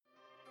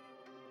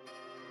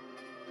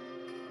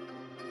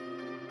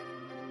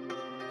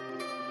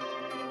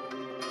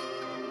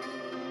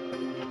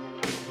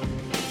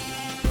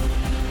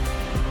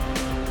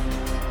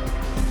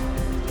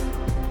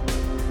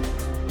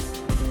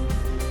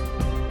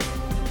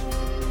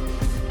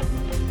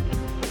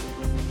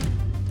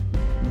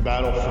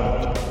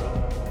Battlefront.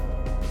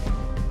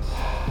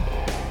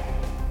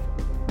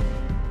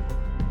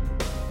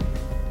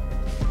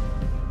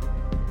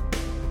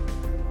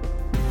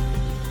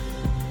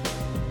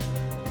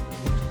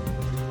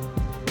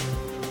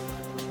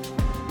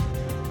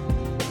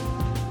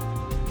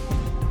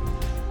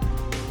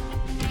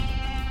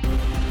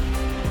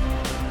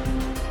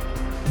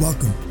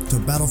 Welcome to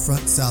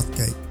Battlefront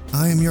SouthGate.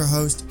 I am your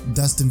host,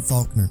 Dustin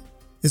Faulkner.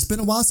 It's been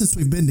a while since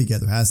we've been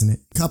together, hasn't it?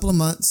 A couple of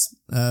months.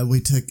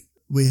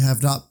 We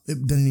have not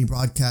done any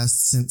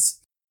broadcasts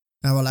since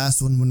our last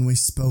one when we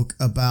spoke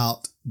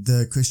about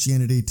the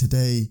Christianity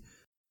Today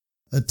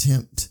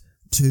attempt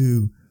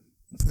to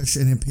push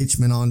an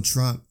impeachment on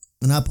Trump.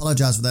 And I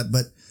apologize for that,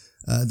 but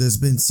there's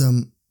been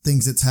some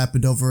things that's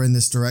happened over in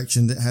this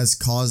direction that has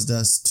caused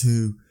us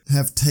to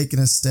have taken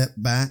a step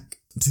back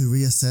to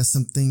reassess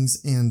some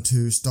things and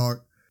to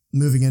start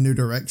moving a new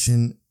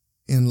direction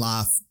in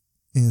life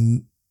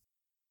and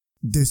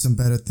do some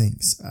better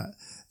things.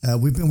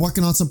 We've been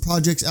working on some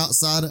projects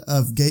outside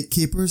of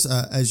Gatekeepers.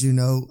 As you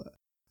know,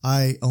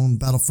 I own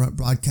Battlefront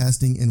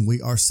Broadcasting, and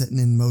we are setting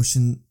in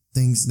motion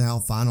things now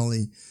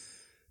finally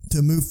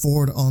to move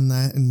forward on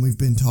that. And we've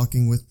been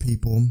talking with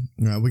people.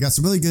 We got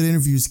some really good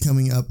interviews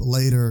coming up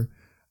later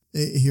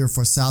here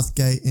for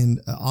SouthGate and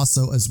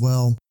also as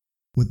well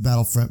with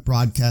Battlefront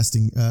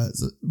Broadcasting.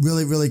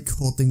 Really, really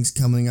cool things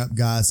coming up,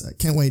 guys. I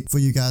can't wait for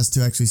you guys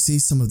to actually see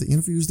some of the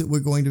interviews that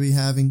we're going to be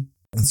having.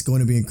 It's going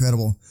to be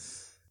incredible.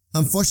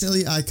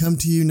 Unfortunately, I come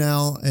to you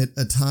now at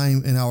a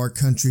time in our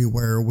country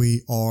where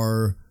we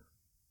are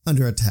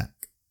under attack.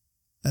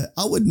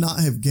 I would not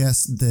have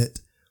guessed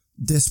that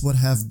this would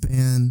have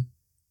been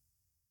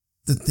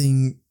the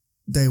thing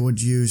they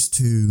would use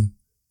to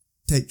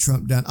take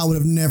Trump down. I would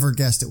have never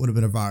guessed it would have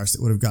been a virus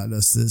that would have gotten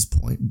us to this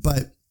point.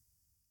 But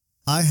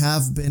I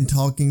have been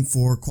talking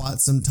for quite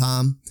some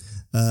time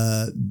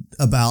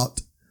about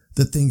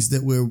the things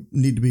that we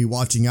need to be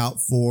watching out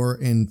for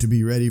and to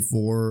be ready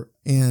for,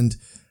 and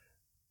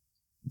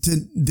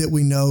that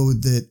we know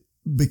that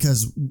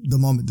because the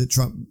moment that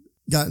Trump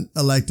got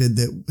elected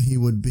that he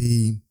would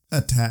be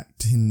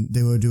attacked and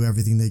they would do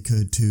everything they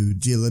could to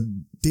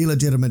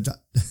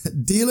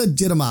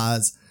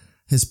delegitimize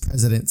his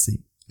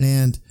presidency.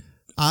 And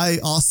I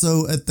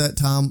also at that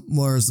time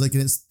was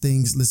looking at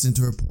things, listening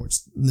to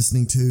reports,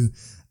 listening to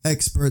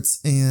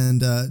experts,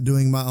 and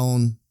doing my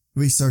own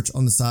research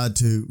on the side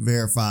to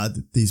verify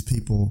that these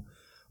people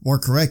were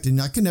correct.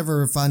 And I could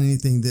never find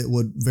anything that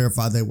would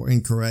verify they were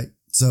incorrect.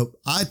 So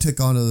I took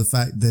on to the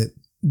fact that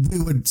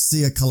we would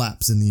see a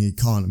collapse in the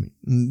economy.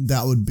 And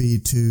that would be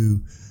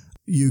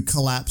you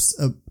collapse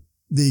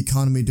the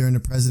economy during the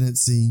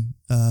presidency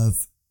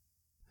of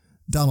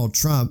Donald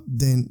Trump,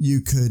 then you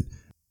could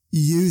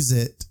use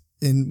it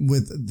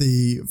with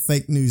the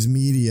fake news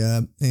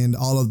media and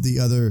all of the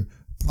other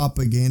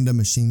propaganda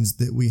machines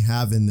that we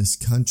have in this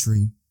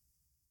country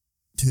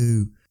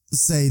to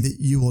say that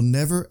you will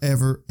never,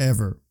 ever,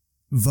 ever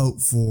vote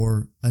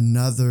for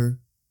another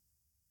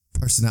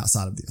person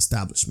outside of the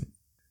establishment.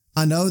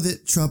 I know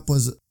that Trump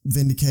was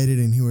vindicated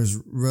and he was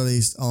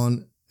released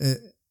on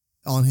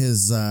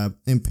his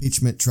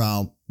impeachment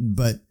trial,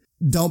 but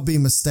don't be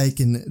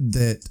mistaken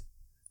that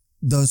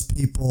those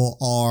people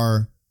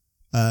are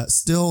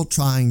still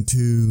trying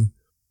to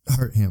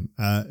hurt him.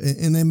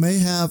 And they may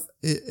have,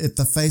 at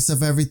the face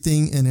of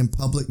everything and in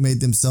public,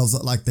 made themselves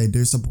look like they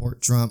do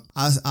support Trump.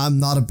 I'm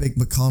not a big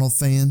McConnell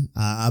fan.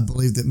 I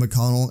believe that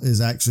McConnell is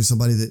actually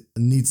somebody that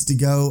needs to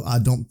go. I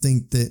don't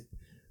think that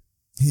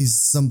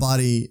he's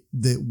somebody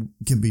that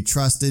can be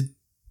trusted.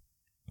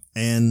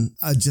 And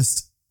I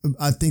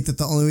think that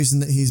the only reason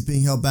that he's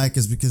being held back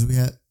is because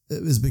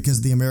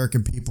the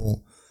American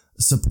people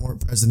support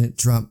President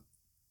Trump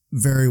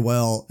very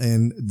well,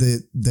 and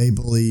that they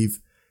believe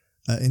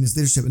in his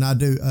leadership. And I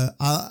do.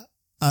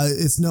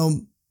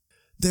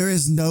 There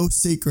is no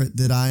secret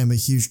that I am a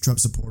huge Trump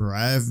supporter.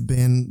 I have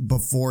been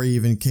before he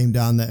even came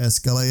down the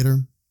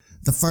escalator.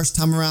 The first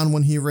time around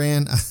when he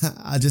ran,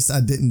 I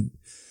didn't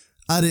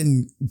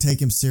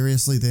take him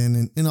seriously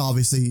then, and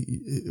obviously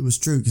it was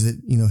true because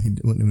he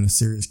wasn't even a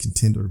serious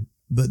contender.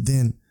 But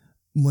then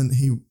when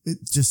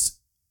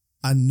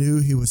I knew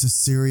he was a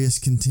serious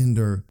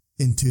contender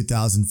in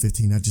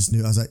 2015. I just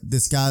knew. I was like,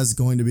 this guy's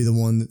going to be the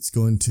one that's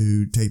going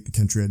to take the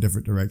country a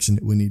different direction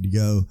that we need to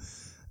go.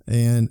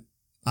 And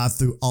I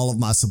threw all of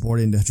my support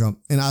into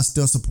Trump, and I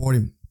still support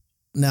him.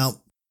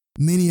 Now,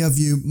 many of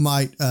you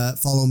might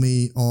follow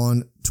me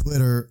on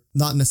Twitter,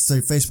 not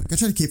necessarily Facebook. I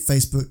try to keep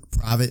Facebook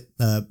private.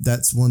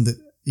 That's one that,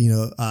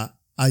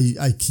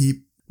 I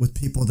keep with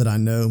people that I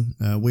know.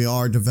 We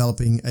are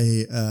developing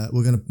we're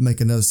going to make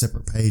another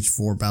separate page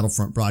for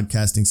Battlefront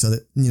Broadcasting so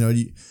that,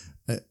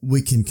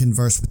 we can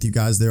converse with you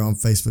guys there on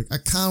Facebook. I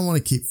kind of want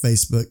to keep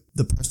Facebook,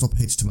 the personal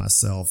page, to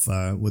myself,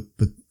 with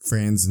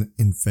friends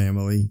and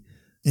family.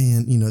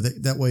 And,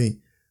 that way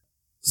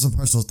some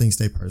personal things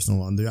stay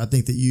personal on there. I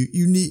think that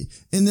you need,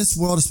 in this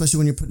world, especially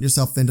when you're putting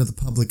yourself into the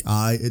public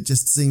eye, it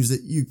just seems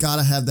that you got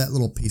to have that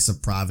little piece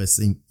of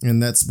privacy.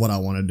 And that's what I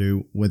want to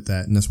do with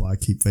that. And that's why I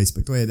keep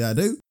Facebook the way that I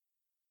do.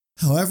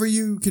 However,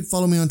 you can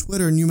follow me on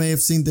Twitter, and you may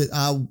have seen that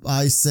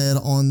I said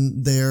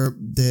on there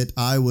that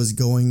I was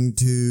going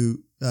to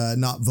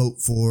not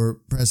vote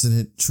for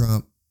President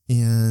Trump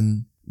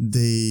in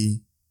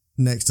the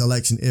next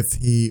election if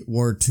he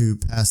were to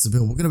pass the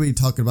bill. We're going to be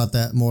talking about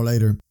that more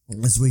later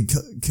as we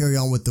carry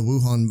on with the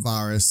Wuhan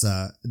virus.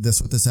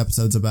 That's what this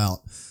episode's about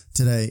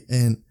today.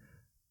 And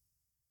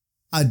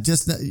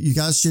you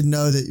guys should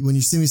know that when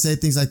you see me say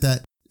things like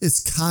that, it's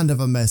kind of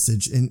a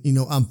message. And,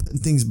 I'm putting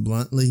things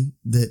bluntly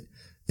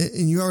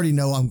and you already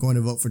know I'm going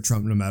to vote for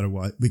Trump no matter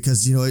what,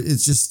 because,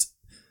 it's just,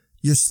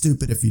 you're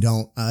stupid if you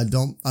don't. I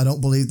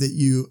don't believe that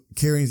you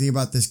care anything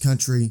about this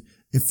country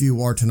if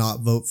you are to not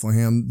vote for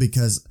him,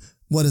 because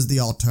what is the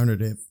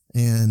alternative?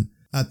 And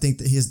I think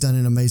that he has done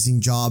an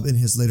amazing job in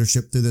his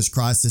leadership through this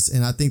crisis.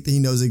 And I think that he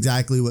knows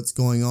exactly what's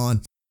going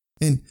on.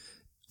 And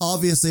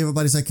obviously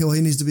everybody's like, oh,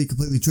 he needs to be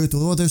completely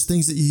truthful. Well, there's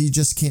things that you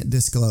just can't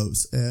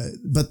disclose.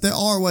 But there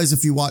are ways,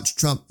 if you watch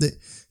Trump, that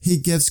he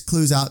gives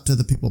clues out to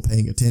the people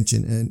paying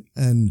attention.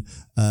 And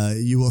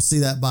you will see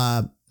that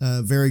by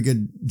very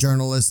good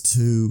journalists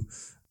who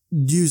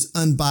use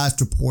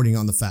unbiased reporting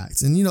on the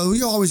facts. And,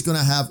 you're always going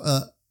to have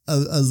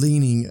a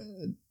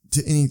leaning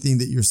to anything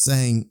that you're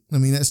saying. I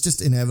mean, that's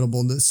just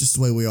inevitable. That's just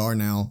the way we are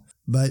now.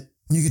 But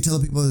you can tell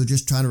the people who are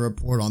just trying to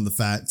report on the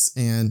facts.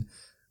 And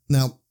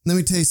now, let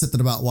me tell you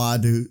something about why I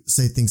do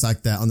say things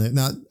like that on there.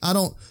 Now, I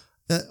don't,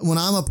 when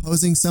I'm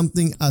opposing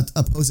something, I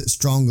oppose it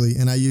strongly,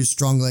 and I use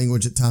strong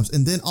language at times.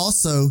 And then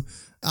also,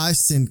 I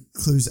send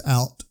clues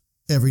out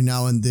every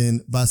now and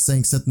then by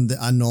saying something that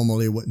I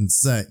normally wouldn't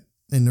say.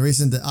 And the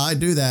reason that I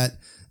do that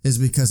is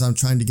because I'm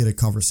trying to get a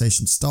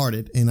conversation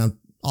started, and I'm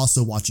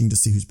also watching to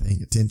see who's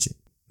paying attention.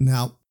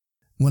 Now,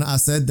 when I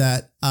said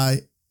that,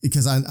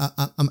 because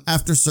I'm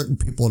after certain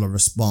people to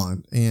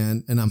respond,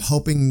 and I'm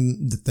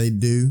hoping that they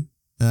do.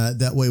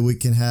 That way we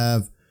can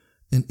have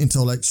an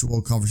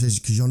intellectual conversation,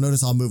 because you'll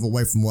notice I'll move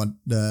away from what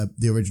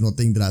the original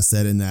thing that I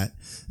said in that,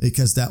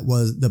 because that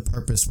was the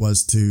purpose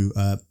was to,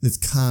 it's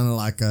kind of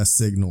like a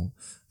signal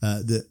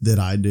that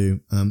I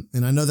do.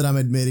 And I know that I'm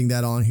admitting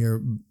that on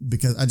here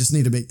because I just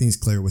need to make things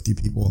clear with you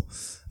people,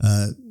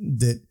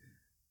 that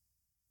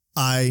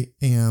I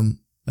am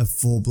a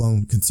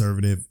full-blown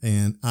conservative,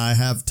 and I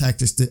have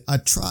tactics that I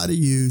try to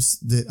use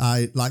that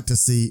I like to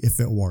see if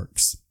it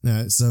works.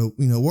 So,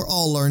 we're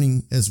all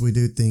learning as we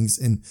do things,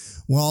 and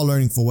we're all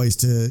learning for ways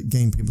to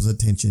gain people's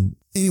attention.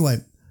 Anyway,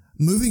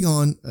 moving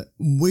on,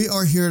 we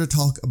are here to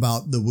talk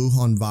about the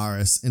Wuhan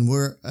virus, and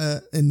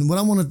and what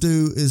I want to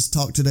do is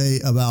talk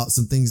today about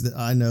some things that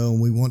I know,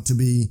 and we want to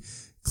be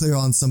clear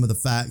on some of the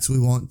facts. We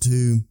want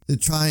to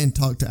try and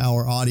talk to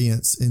our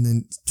audience, and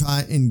then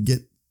try and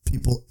get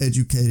people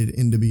educated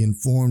and to be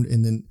informed,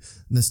 and then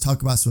let's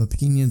talk about some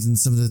opinions and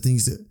some of the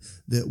things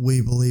that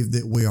we believe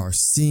that we are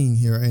seeing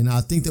here. And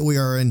I think that we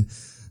are in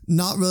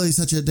not really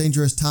such a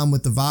dangerous time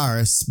with the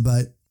virus,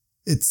 but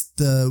it's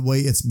the way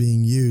it's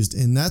being used.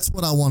 And that's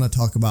what I want to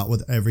talk about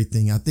with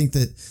everything. I think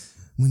that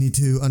we need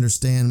to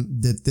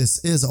understand that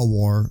this is a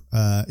war.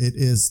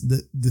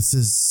 This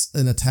is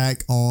an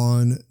attack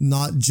on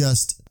not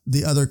just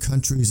the other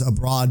countries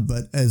abroad,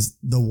 but as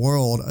the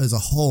world as a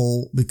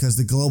whole, because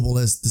the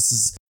globalists, this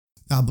is,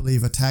 I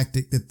believe, a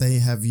tactic that they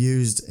have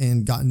used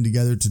and gotten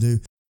together to do.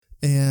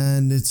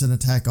 And it's an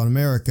attack on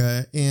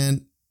America.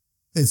 And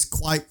it's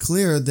quite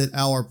clear that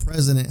our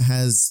president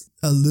has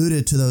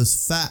alluded to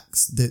those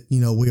facts that,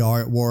 we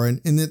are at war. And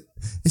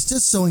it's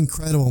just so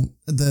incredible,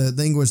 the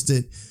language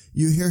that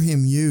you hear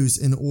him use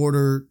in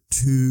order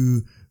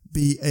to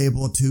be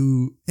able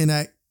to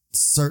enact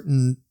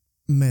certain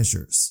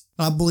measures.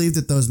 I believe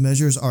that those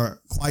measures are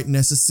quite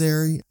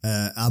necessary.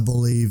 I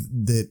believe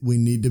that we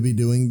need to be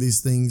doing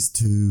these things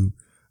to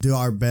do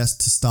our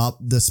best to stop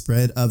the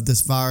spread of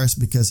this virus,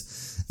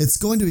 because it's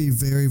going to be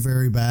very,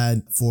 very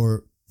bad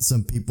for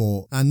some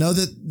people. I know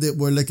that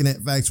we're looking at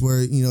facts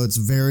where, it's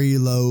very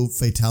low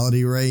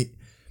fatality rate,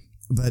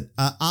 but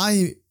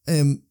I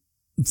am,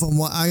 from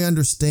what I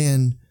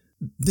understand,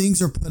 things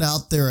are put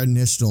out there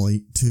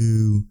initially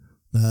to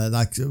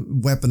like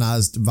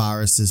weaponized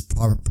viruses,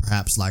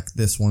 perhaps like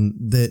this one,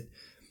 that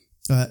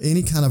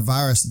any kind of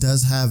virus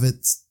does have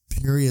its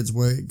periods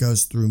where it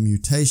goes through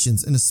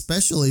mutations. And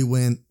especially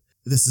when,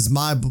 this is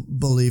my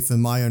belief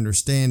and my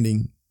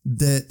understanding,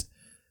 that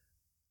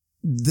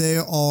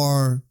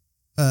they'll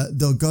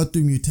go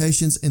through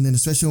mutations, and then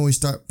especially when we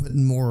start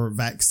putting more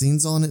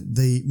vaccines on it,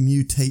 they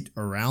mutate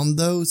around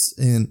those,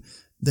 and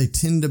they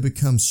tend to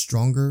become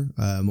stronger,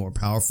 more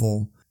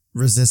powerful,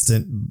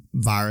 resistant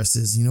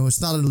viruses.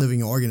 It's not a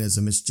living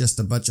organism. It's just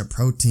a bunch of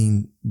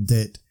protein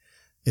that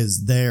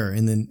is there,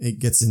 and then it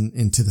gets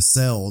into the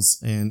cells,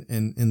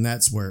 and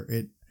that's where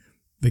it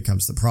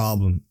becomes the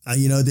problem.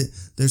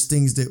 There's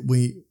things that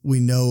we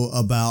know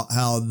about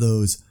how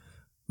those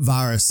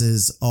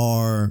viruses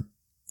are,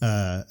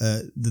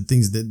 the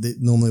things that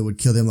normally would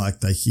kill them,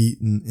 like the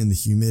heat and the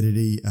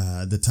humidity,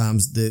 the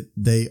times that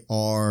they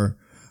are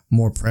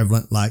more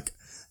prevalent, like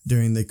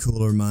during the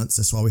cooler months.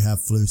 That's why we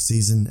have flu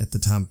season at the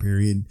time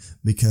period,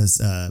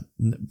 because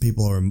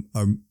people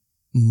are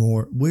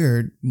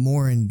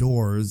more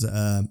indoors,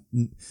 and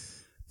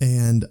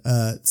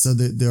so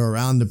they're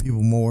around the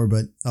people more.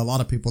 But a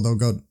lot of people,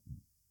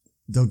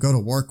 they'll go to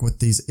work with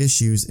these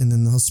issues, and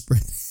then they'll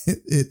spread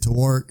it to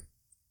work.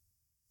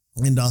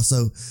 And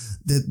also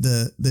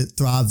that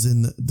thrives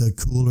in the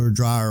cooler,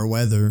 drier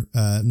weather,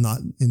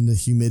 not in the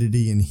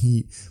humidity and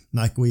heat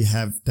like we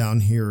have down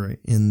here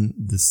in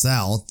the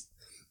South.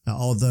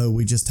 Although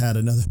we just had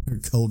another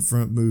cold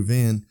front move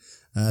in.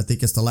 I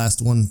think it's the last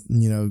one,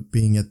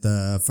 being at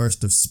the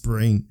first of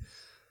spring.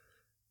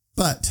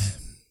 But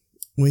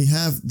we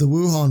have the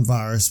Wuhan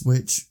virus,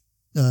 which,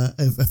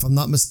 if I'm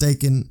not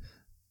mistaken,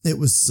 it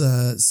was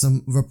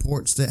some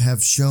reports that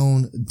have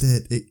shown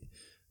that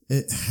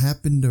it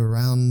happened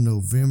around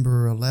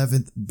November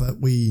 11th,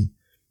 but we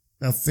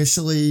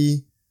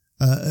officially,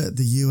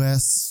 the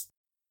U.S.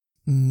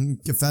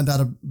 found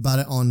out about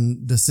it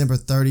on December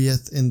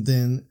 30th, and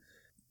then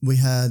we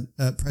had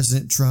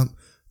President Trump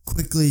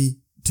quickly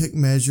took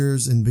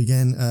measures and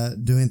began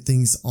doing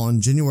things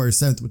on January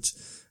 7th, which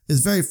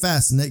is very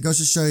fast, and it goes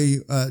to show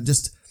you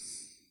just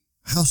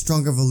how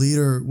strong of a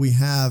leader we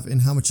have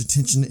and how much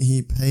attention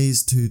he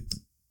pays to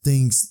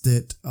things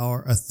that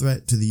are a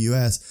threat to the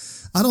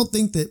U.S. I don't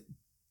think that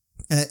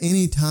at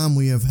any time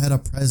we have had a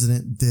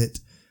president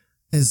that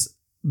has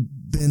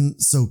been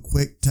so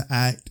quick to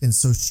act and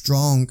so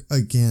strong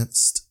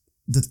against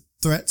the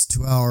threats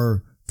to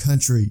our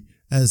country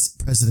as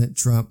President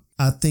Trump.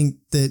 I think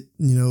that,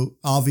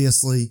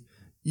 obviously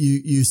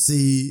you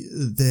see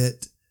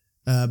that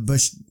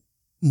Bush,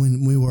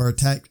 when we were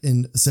attacked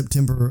in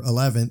September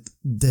 11th,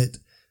 that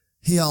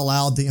he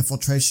allowed the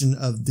infiltration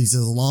of these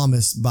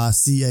Islamists by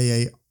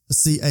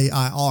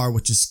CAIR,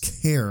 which is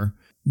CARE,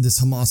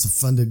 this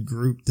Hamas-funded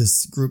group,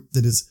 this group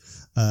that is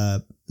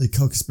the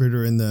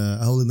co-conspirator in the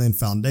Holy Land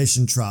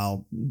Foundation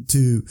trial,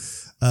 to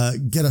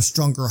get a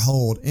stronger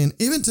hold. And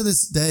even to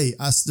this day,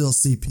 I still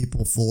see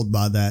people fooled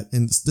by that,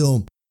 and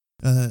still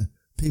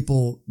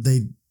people,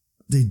 they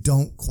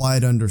don't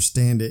quite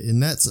understand it.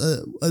 And that's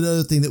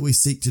another thing that we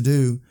seek to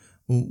do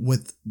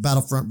with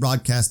Battlefront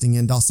Broadcasting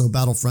and also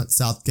Battlefront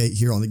SouthGate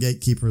here on the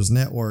Gatekeepers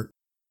Network,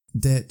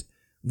 that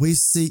we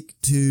seek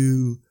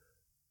to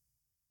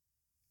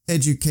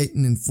educate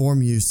and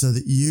inform you so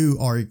that you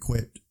are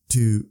equipped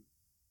to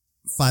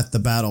fight the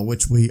battle,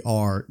 which we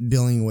are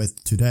dealing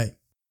with today.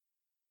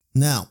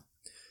 Now,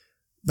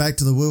 back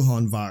to the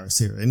Wuhan virus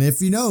here. And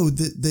if you know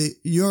that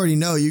you already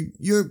know,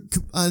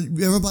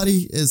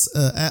 everybody is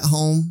at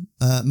home,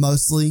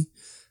 mostly.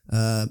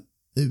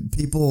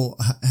 People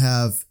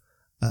have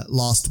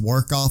lost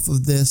work off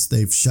of this.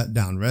 They've shut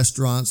down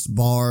restaurants,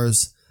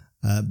 bars.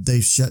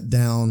 They've shut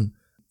down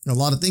a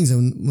lot of things.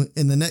 And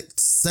in the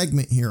next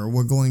segment here,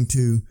 we're going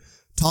to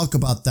talk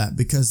about that,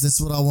 because this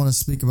is what I want to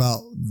speak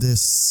about,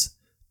 this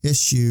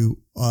issue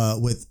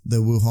with the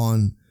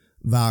Wuhan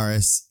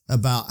virus,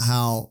 about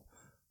how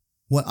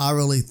what I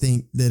really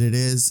think that it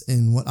is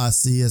and what I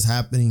see as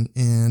happening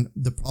and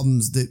the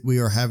problems that we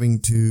are having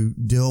to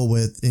deal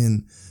with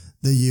in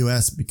the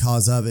U.S.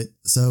 because of it.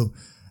 So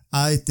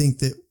I think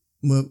that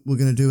what we're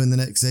going to do in the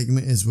next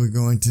segment is we're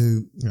going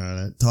to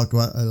talk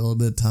about a little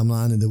bit of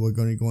timeline, and then we're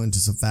going to go into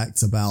some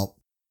facts about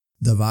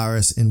the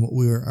virus and what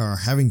we are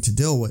having to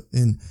deal with.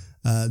 And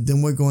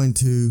then we're going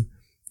to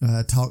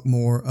talk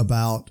more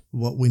about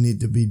what we need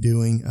to be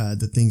doing,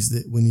 the things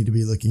that we need to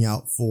be looking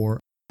out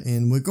for.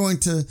 And we're going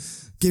to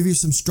give you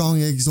some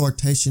strong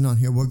exhortation on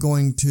here. We're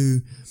going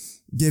to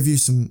give you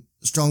some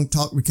strong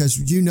talk,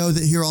 because you know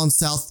that here on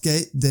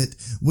Southgate that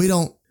we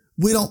don't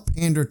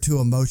pander to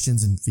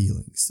emotions and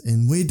feelings,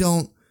 and we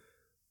don't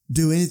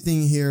do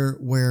anything here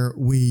where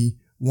we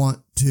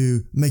want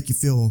to make you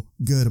feel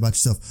good about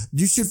yourself.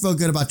 You should feel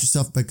good about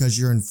yourself because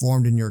you're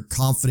informed and you're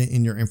confident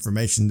in your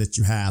information that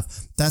you have.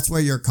 That's where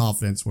your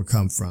confidence will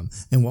come from.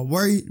 And what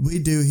we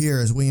do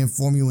here is we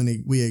inform you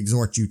and we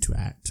exhort you to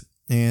act.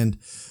 And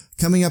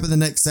coming up in the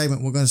next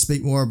segment, we're going to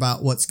speak more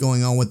about what's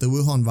going on with the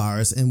Wuhan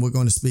virus, and we're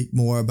going to speak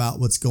more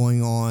about what's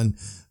going on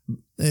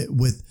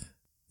with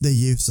the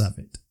use of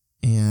it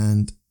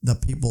and the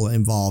people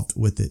involved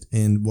with it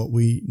and what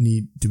we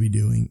need to be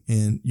doing.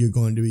 And you're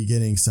going to be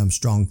getting some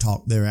strong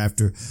talk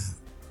thereafter.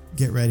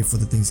 Get ready for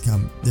the things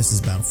coming. This is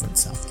Battlefront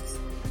Southgate.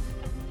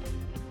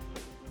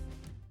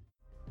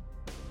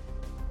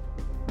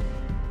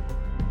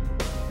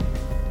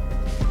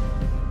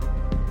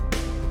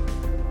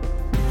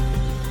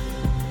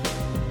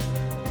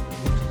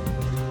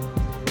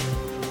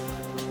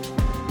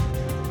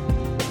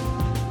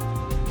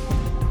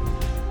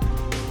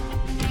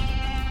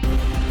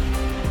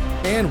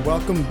 And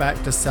welcome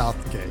back to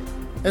Southgate.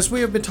 As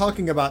we have been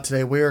talking about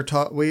today,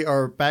 we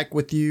are back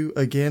with you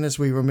again. As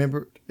we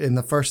remember in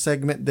the first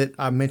segment that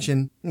I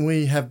mentioned,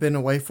 we have been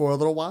away for a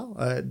little while.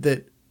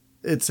 That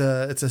it's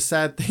a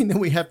sad thing that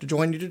we have to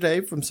join you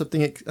today from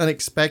something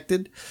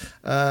unexpected,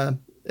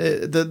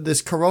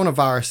 this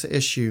coronavirus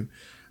issue.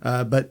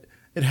 But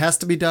it has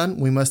to be done.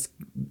 We must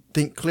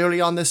think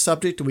clearly on this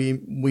subject.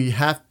 We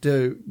have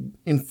to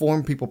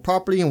inform people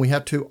properly, and we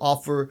have to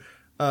offer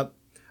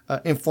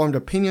informed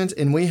opinions.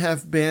 And we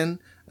have been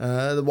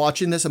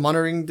watching this and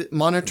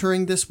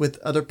monitoring this with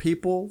other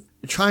people,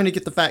 trying to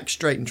get the facts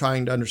straight and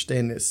trying to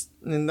understand this.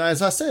 And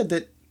as I said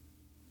that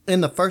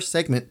in the first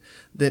segment,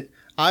 that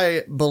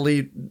I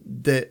believed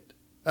that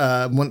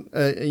when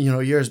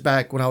years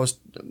back when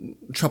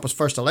Trump was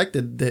first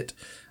elected, that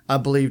I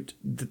believed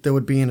that there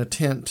would be an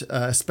attempt,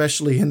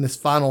 especially in this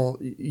final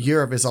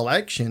year of his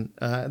election,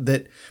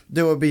 that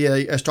there would be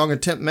a strong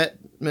attempt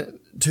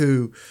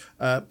to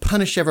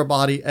punish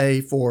everybody,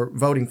 A, for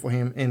voting for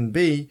him, and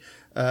B,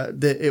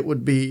 that it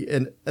would be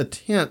an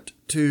attempt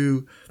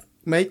to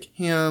make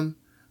him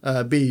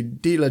be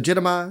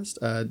delegitimized,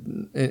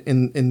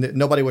 and that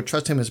nobody would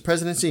trust him as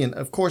presidency. And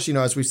of course,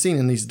 as we've seen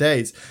in these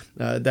days,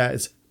 that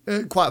is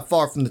quite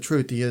far from the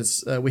truth.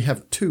 We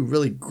have two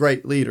really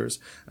great leaders,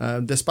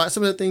 despite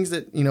some of the things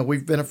that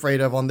we've been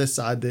afraid of on this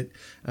side, that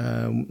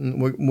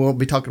we'll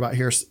be talking about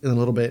here in a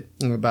little bit,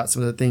 about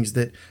some of the things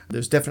that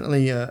there's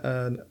definitely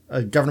a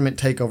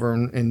government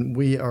takeover, and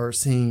we are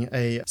seeing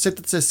a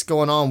synthesis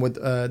going on with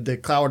the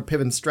Cloward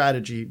Piven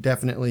strategy.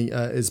 Definitely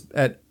is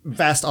at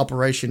vast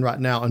operation right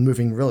now and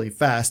moving really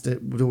fast.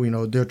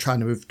 They're trying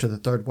to move to the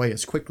third way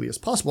as quickly as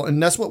possible,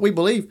 and that's what we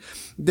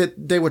believe,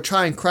 that they would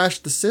try and crash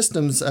the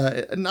systems.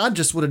 And I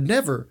just would have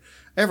never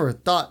ever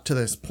thought to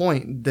this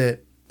point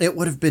that it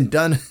would have been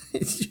done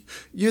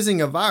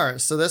using a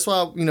virus. So that's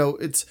why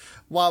it's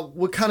why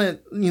we're kind of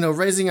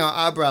raising our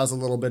eyebrows a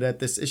little bit at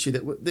this issue,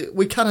 that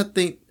we kind of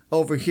think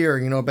over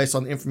here, based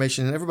on the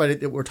information and everybody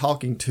that we're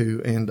talking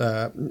to, and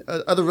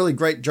other really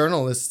great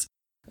journalists,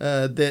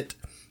 that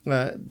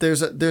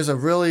there's a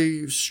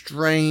really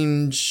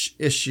strange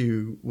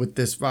issue with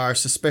this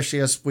virus, especially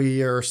as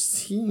we are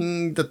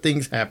seeing the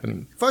things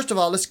happening. First of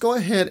all, let's go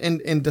ahead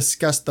and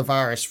discuss the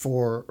virus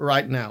for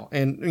right now.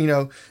 And,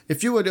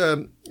 if you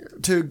would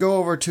to go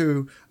over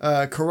to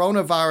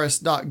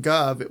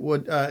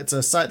coronavirus.gov, it's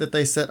a site that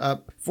they set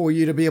up for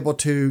you to be able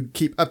to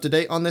keep up to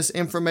date on this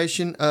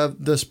information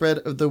of the spread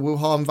of the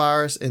Wuhan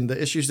virus and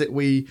the issues that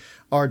we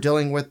are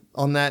dealing with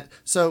on that.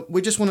 So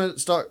we just want to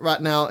start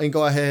right now and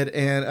go ahead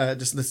and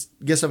let's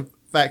get some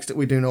facts that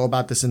we do know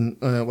about this and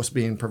what's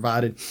being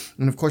provided.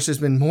 And of course, there's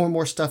been more and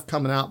more stuff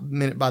coming out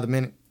minute by the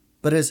minute.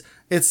 But this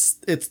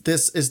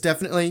is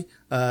definitely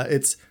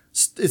it's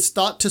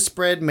thought to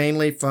spread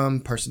mainly from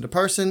person to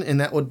person, and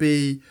that would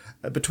be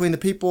between the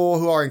people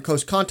who are in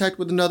close contact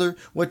with another,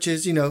 which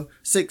is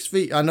 6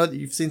 feet. I know that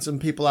you've seen some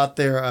people out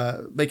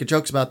there making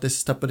jokes about this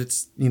stuff, but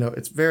it's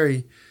it's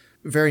very,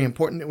 very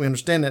important that we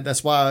understand that.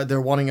 That's why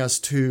they're wanting us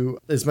to,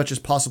 as much as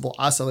possible,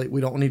 isolate.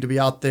 We don't need to be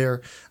out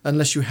there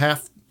unless you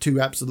have to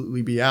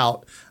absolutely be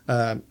out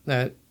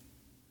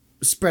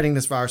spreading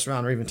this virus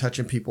around or even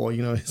touching people.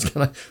 It's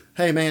kind of,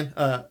 hey man,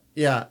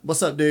 yeah,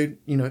 what's up, dude?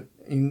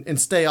 And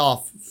stay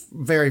off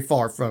very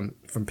far from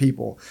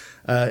people.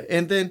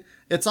 And then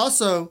it's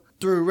also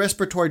through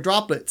respiratory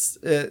droplets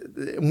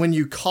when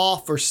you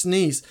cough or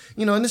sneeze,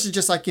 and this is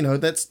just like,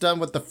 that's done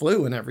with the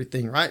flu and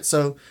everything, right?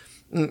 So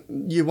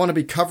you want to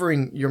be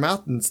covering your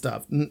mouth and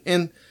stuff.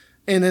 And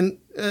then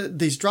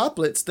these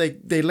droplets,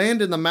 they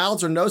land in the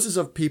mouths or noses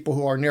of people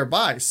who are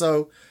nearby.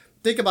 So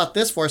think about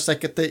this for a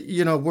second, that,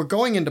 we're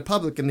going into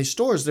public, and these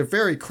stores, they're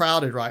very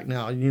crowded right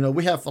now.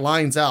 We have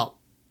lines out.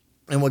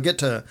 And we'll get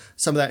to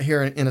some of that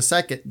here in a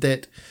second,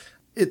 that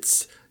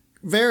it's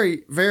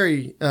very,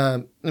 very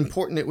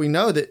important that we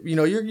know that,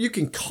 you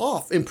can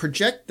cough and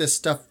project this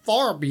stuff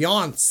far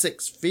beyond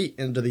 6 feet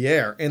into the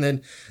air. And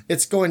then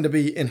it's going to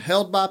be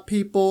inhaled by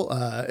people,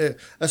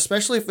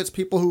 especially if it's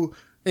people who,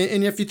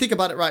 and if you think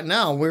about it right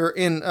now, we're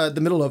in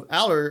the middle of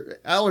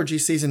allergy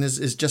season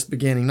is just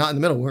beginning. Not in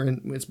the middle,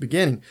 it's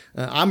beginning.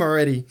 I'm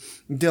already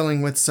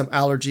dealing with some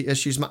allergy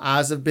issues. My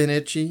eyes have been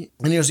itchy.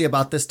 And usually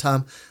about this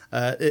time,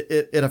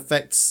 it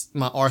affects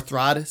my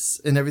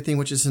arthritis and everything,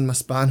 which is in my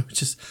spine,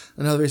 which is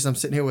another reason I'm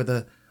sitting here with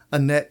a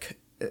neck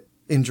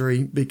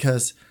injury,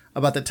 because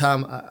about that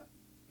time,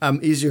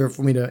 I'm easier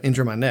for me to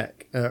injure my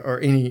neck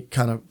or any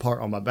kind of part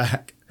on my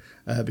back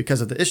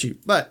because of the issue.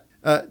 But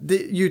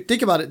you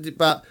think about it,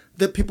 about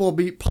that people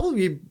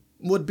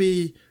would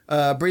be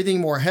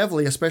breathing more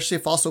heavily, especially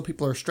if also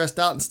people are stressed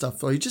out and stuff.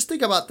 So you just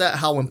think about that,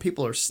 how when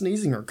people are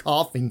sneezing or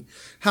coughing,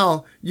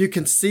 how you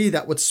can see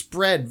that would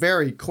spread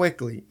very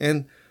quickly.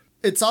 And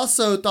it's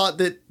also thought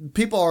that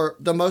people are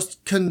the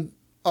most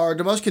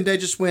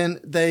contagious when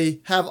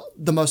they have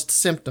the most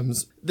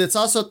symptoms. It's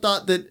also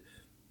thought that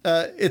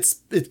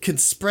it can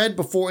spread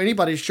before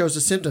anybody shows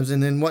the symptoms,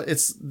 and then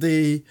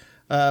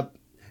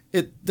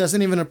it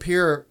doesn't even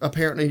appear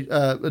apparently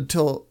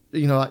until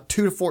like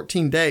 2 to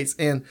 14 days.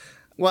 And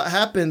what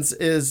happens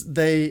is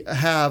they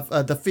have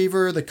the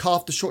fever, the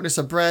cough, the shortness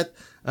of breath,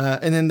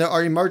 and then there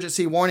are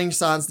emergency warning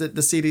signs that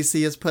the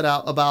CDC has put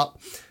out about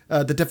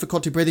the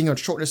difficulty breathing or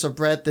shortness of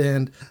breath,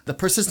 and the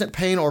persistent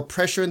pain or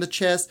pressure in the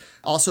chest,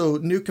 also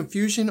new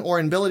confusion or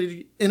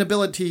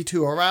inability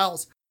to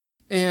arouse,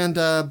 and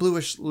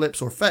bluish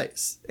lips or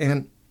face.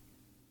 And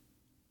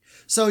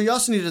so you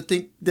also need to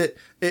think that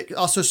it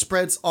also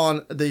spreads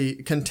on the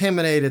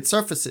contaminated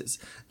surfaces.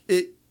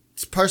 It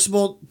It's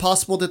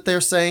possible that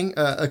they're saying,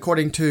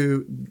 according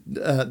to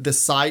the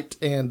site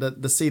and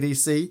the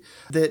CDC,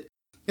 that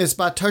it's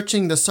by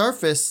touching the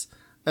surface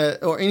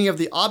or any of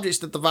the objects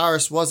that the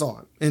virus was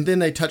on. And then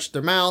they touched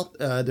their mouth,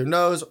 their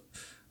nose,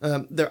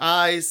 their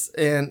eyes,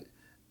 and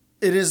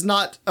it is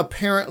not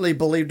apparently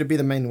believed to be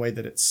the main way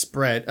that it's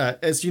spread.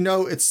 As you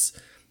know, it's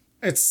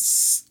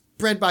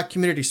spread by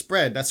community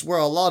spread. That's where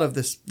a lot of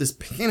this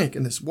panic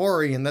and this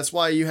worry, and that's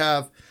why you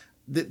have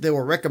they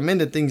were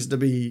recommended things to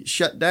be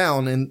shut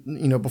down,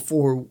 and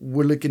before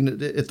we're looking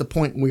at the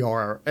point we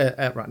are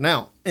at right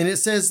now. And it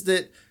says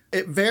that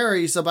it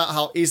varies about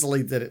how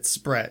easily that it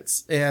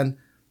spreads, and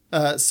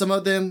some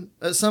of them,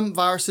 some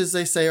viruses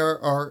they say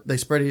are they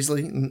spread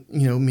easily,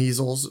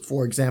 measles,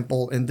 for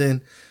example, and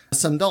then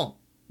some don't.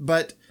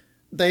 But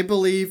they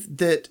believe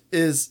that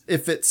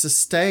if it's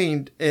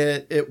sustained,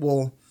 it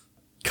will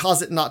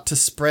cause it not to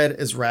spread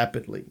as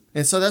rapidly.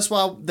 And so that's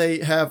why they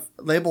have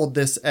labeled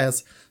this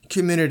as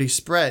community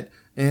spread,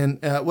 and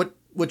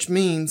which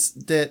means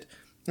that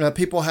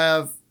people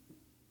have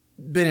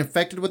been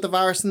infected with the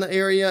virus in the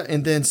area,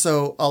 and then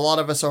so a lot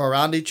of us are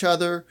around each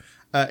other,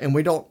 and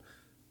we don't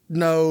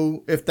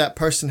know if that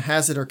person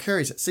has it or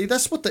carries it. See,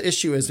 that's what the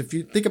issue is. If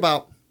you think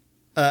about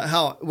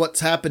how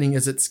what's happening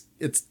is it's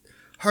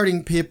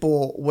hurting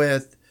people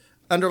with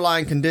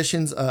underlying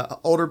conditions,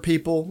 older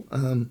people.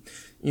 A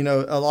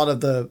lot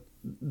of the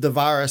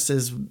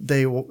viruses,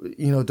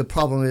 the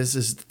problem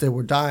is they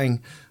were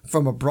dying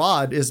from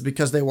abroad is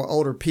because they were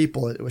older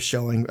people. It was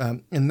showing,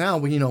 and now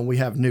we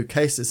have new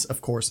cases,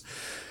 of course,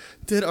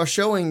 that are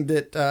showing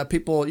that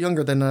people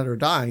younger than that are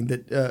dying,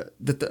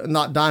 that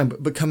not dying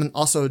but becoming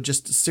also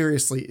just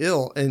seriously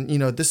ill. And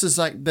this is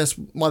that's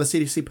why the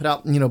CDC put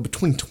out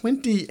between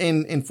 20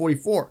 and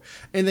 44.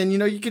 And then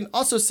you can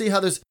also see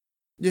how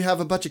you have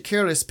a bunch of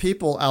careless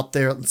people out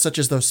there, such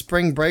as those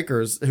spring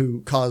breakers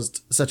who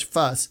caused such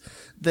fuss,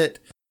 that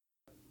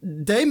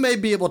they may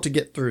be able to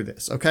get through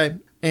this. Okay.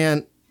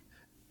 And,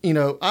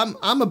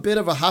 I'm a bit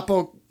of a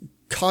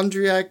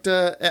hypochondriac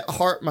at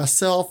heart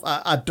myself.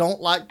 I don't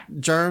like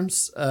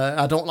germs.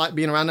 I don't like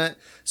being around that.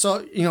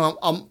 So,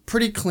 I'm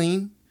pretty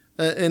clean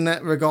in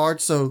that regard.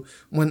 So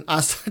when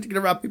I start to get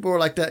around people who are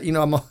like that,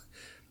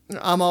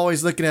 I'm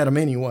always looking at them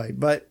anyway.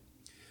 But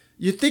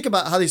you think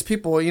about how these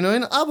people,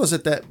 and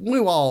we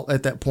were all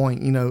at that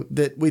point,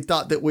 that we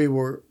thought that we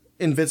were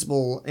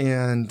invincible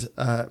and,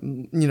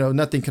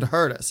 nothing could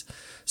hurt us.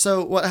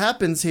 So what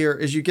happens here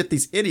is you get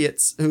these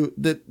idiots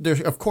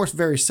they're of course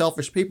very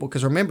selfish people,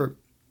 because remember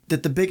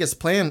that the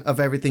biggest plan of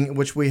everything,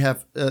 which we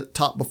have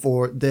taught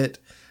before, that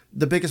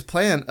the biggest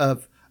plan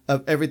of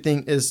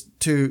everything is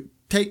to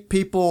take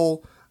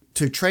people,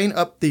 to train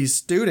up these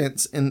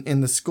students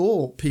in the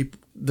school, people,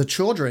 the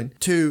children,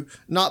 to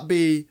not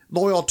be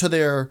loyal to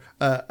their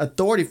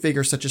authority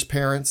figures, such as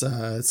parents,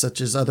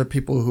 such as other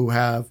people who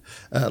have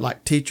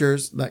like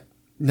teachers, like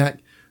not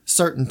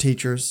certain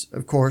teachers,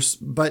 of course,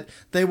 but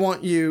they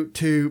want you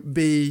to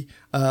be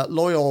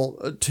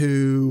loyal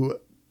to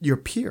your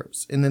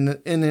peers. And then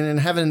in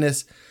having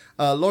this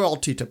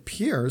loyalty to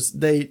peers,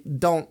 they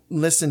don't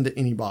listen to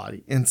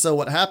anybody. And so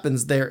what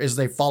happens there is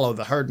they follow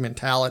the herd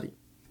mentality,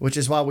 which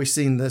is why we've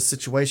seen this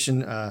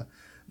situation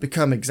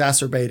become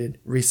exacerbated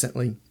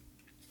recently.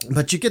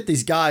 But you get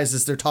these guys,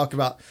 as they're talking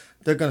about,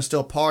 they're going to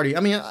still party. I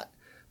mean,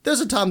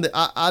 there's a time that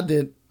I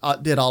did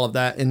all of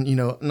that, and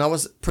and I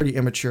was pretty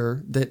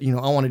immature, that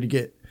I wanted to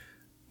get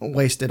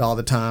wasted all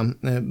the time.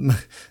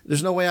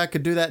 There's no way I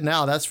could do that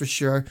now, that's for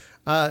sure.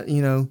 A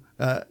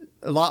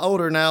lot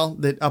older now,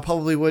 that I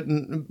probably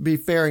wouldn't be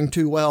faring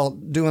too well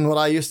doing what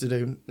I used to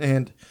do.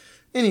 And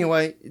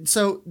anyway,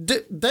 so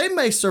they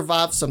may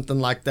survive something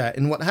like that.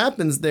 And what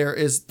happens there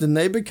is then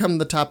they become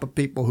the type of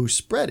people who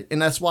spread it.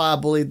 And that's why I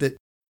believe that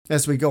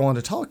as we go on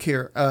to talk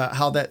here,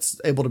 how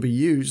that's able to be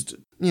used,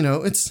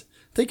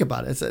 think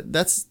about it.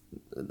 That's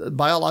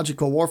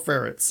biological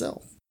warfare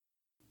itself.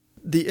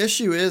 The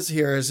issue is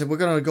that we're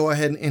going to go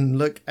ahead and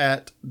look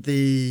at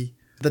the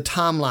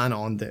timeline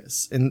on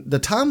this. And the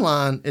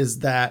timeline is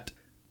that,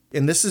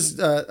 and this is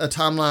a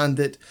timeline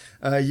that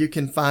you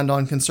can find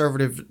on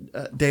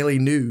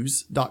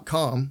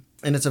conservativedailynews.com.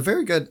 And it's a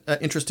very good,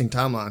 interesting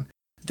timeline,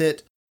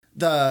 that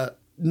the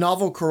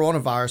novel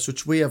coronavirus,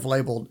 which we have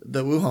labeled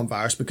the Wuhan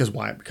virus, because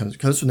why it comes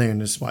from there,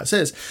 and this is why it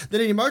says that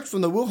it emerged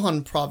from the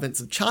Wuhan province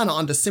of China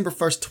on December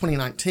 1st,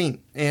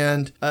 2019.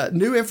 And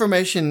new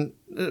information,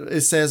 it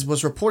says,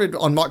 was reported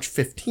on March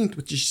 15th,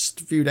 which is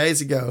just a few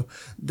days ago,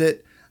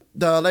 that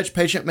the alleged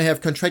patient may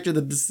have contracted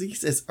the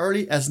disease as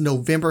early as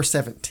November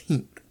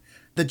 17th.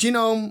 The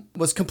genome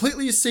was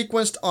completely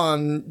sequenced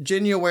on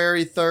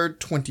January 3rd,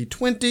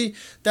 2020.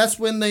 That's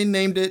when they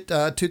named it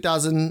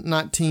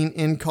 2019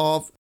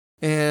 nCoV.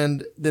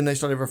 And then they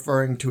started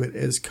referring to it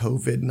as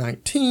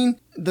COVID-19,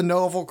 the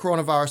novel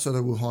coronavirus, or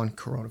the Wuhan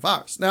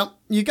coronavirus. Now,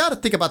 you got to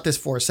think about this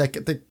for a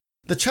second.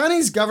 The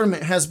Chinese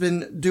government has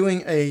been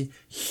doing a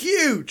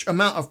huge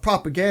amount of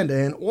propaganda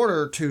in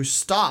order to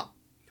stop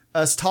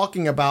us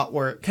talking about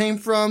where it came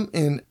from.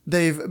 And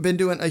they've been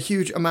doing a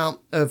huge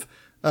amount of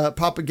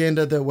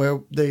propaganda that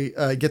where they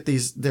get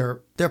these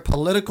their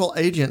political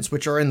agents,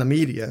 which are in the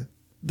media,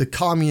 the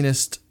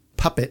communist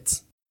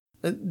puppets,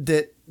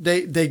 that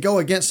they go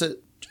against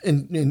it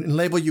and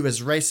label you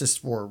as racist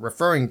for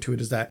referring to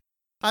it as that.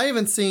 I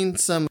even seen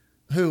some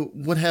who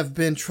would have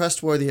been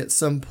trustworthy at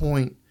some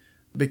point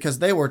because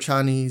they were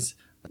Chinese.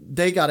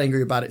 They got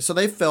angry about it, so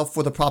they fell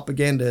for the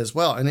propaganda as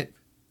well, and it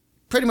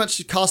pretty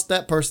much cost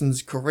that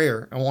person's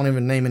career. I won't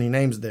even name any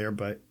names there,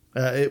 but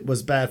it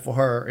was bad for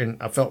her,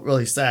 and I felt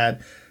really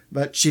sad.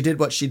 But she did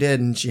what she did,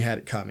 and she had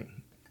it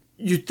coming.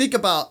 You think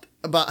about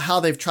how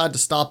they've tried to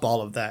stop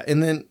all of that,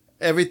 and then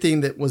everything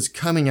that was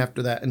coming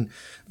after that, and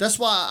that's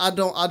why I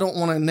don't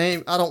want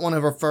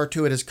to refer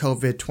to it as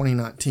COVID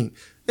 2019.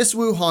 It's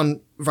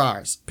Wuhan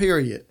virus,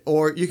 period.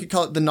 Or you could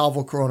call it the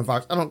novel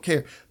coronavirus. I don't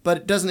care, but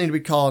it doesn't need to be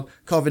called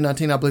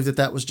COVID-19. I believe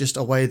that was just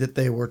a way that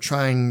they were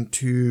trying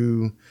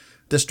to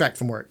distract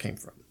from where it came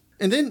from.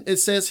 And then it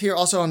says here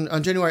also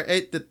on January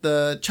 8th that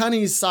the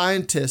Chinese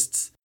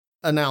scientists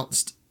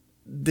announced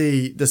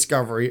the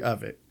discovery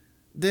of it.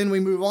 Then we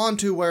move on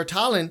to where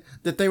Thailand,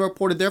 that they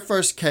reported their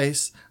first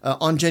case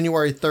on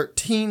January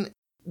 13th.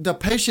 The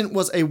patient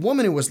was a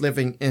woman who was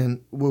living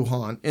in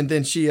Wuhan, and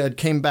then she had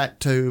came back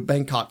to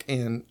Bangkok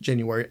in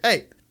January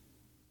 8th.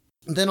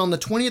 Then on the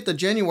 20th of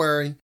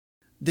January,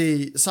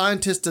 the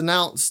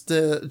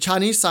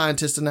Chinese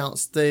scientists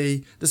announced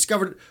they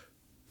discovered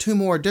 2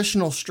 more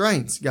additional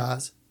strains,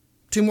 guys.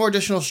 2 more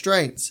additional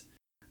strains.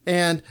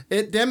 And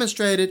it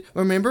demonstrated,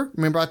 remember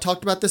I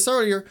talked about this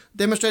earlier,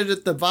 demonstrated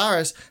that the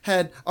virus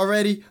had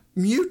already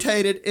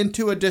mutated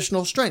into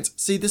additional strains.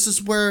 See, this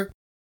is where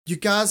you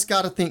guys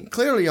got to think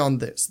clearly on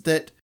this,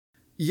 that,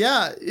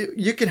 yeah,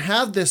 you can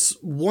have this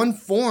one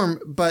form,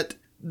 but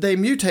they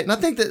mutate. And I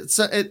think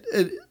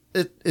that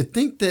I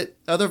think that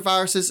other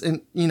viruses,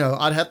 and,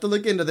 I'd have to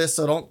look into this,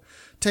 so don't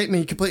take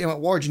me completely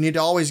on words. You need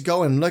to always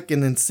go and look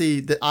and then see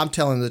that I'm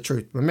telling the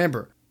truth.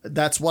 Remember,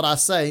 that's what I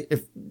say.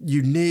 If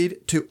you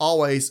need to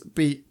always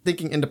be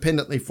thinking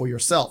independently for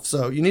yourself.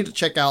 So you need to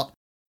check out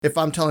if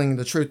I'm telling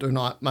the truth or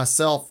not.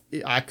 Myself,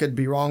 I could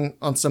be wrong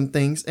on some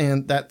things,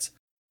 and that's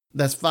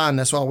fine.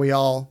 That's why we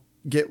all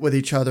get with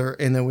each other,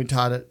 and then we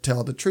try to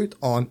tell the truth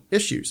on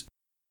issues.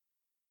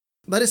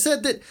 But it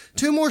said that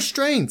 2 more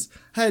strains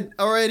had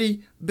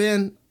already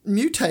been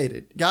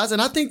mutated, guys.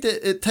 And I think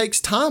that it takes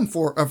time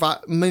for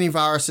many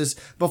viruses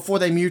before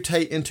they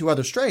mutate into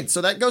other strains.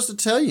 So that goes to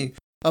tell you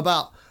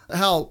about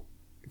how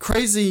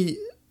crazy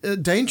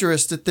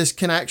dangerous that this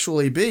can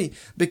actually be,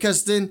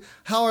 because then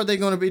how are they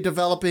going to be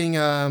developing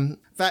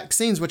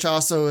vaccines, which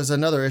also is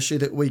another issue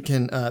that we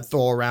can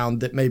throw around,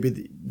 that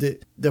maybe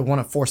they want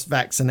to force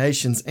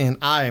vaccinations. And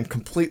I am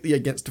completely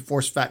against the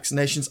forced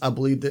vaccinations. I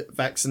believe that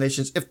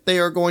vaccinations, if they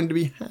are going to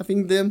be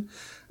having them,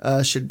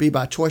 should be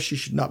by choice. You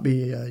should not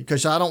be,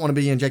 because I don't want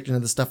to be injected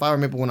into this stuff. I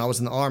remember when I was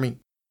in the Army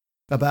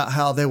about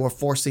how they were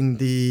forcing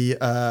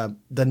the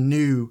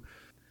new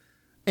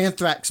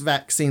anthrax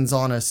vaccines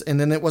on us, and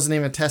then it wasn't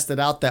even tested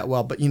out that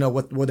well. But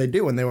what were they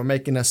doing? They were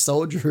making us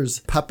soldiers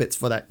puppets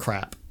for that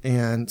crap.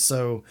 And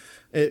so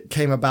it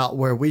came about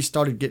where we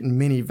started getting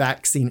many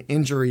vaccine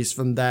injuries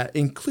from that,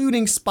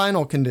 including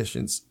spinal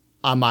conditions,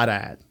 I might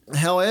add.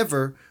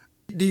 However,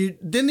 the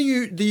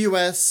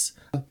U.S.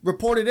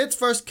 reported its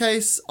first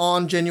case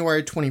on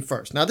January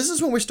 21st. Now, this is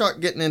when we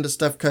start getting into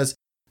stuff, because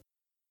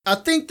I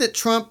think that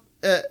Trump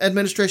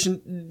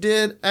administration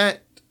did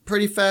act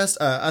pretty fast.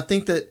 I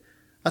think that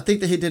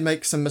he did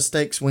make some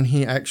mistakes when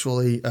he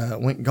actually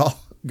went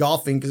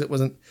golfing, because it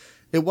wasn't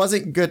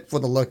good for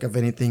the look of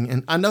anything.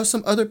 And I know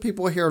some other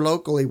people here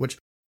locally, which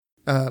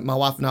my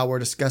wife and I were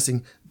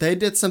discussing, they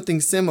did something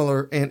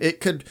similar, and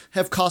it could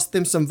have cost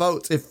them some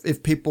votes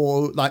if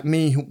people like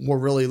me were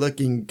really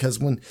looking, because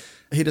when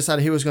he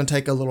decided he was going to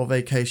take a little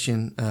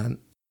vacation,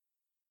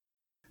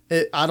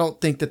 I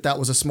don't think that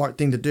was a smart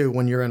thing to do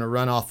when you're in a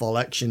runoff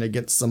election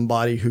against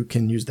somebody who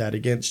can use that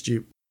against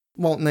you.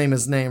 Won't name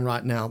his name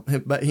right now,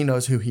 but he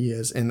knows who he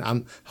is, and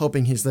I'm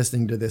hoping he's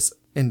listening to this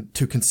and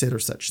to consider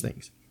such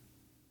things.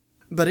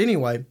 But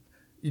anyway,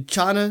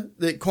 China,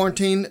 they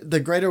quarantined the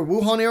greater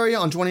Wuhan area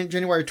on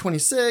January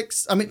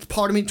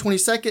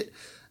 22nd,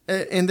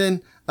 and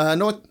then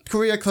North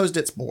Korea closed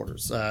its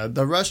borders.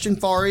 The Russian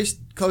Far East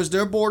closed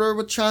their border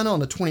with China on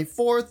the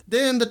 24th.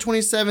 Then the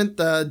 27th,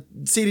 the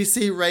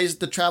CDC raised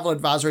the travel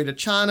advisory to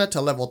China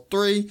to level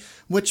 3,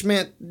 which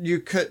meant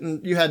you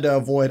had to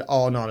avoid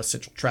all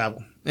non-essential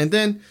travel. And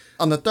then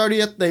on the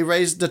 30th, they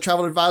raised the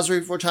travel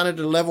advisory for China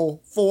to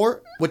level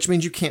 4, which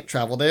means you can't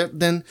travel there.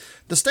 Then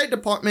the State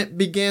Department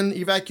began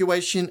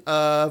evacuation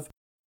of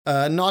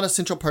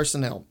non-essential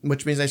personnel,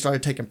 which means they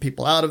started taking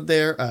people out of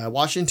there.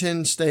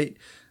 Washington State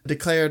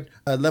declared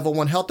a level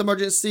 1 health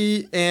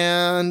emergency,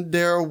 and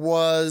there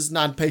was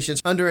 9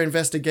 patients under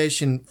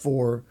investigation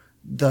for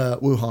the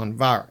Wuhan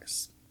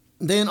virus.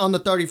 Then on the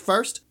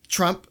 31st,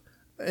 Trump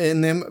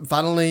and them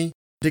finally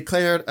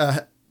declared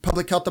a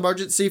public health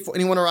emergency for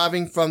anyone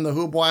arriving from the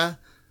Hubei,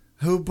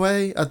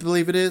 I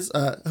believe it is,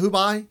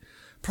 Hubei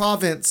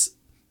province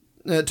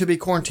to be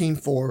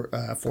quarantined for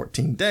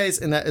 14 days,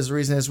 and that is the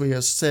reason, as we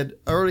have said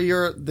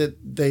earlier,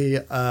 that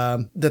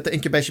the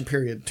incubation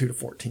period 2 to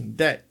 14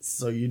 days.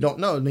 So you don't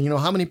know. You know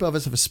how many of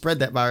us have spread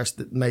that virus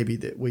that maybe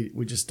that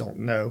we just don't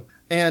know.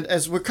 And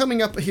as we're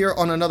coming up here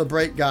on another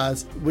break,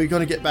 guys, we're going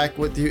to get back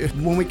with you.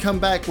 When we come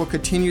back, we'll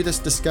continue this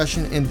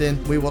discussion, and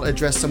then we will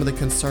address some of the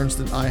concerns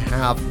that I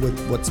have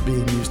with what's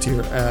being used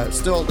here.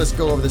 Still, let's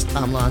go over this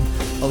timeline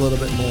a little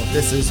bit more.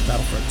 This is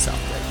Battlefront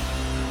SouthGate.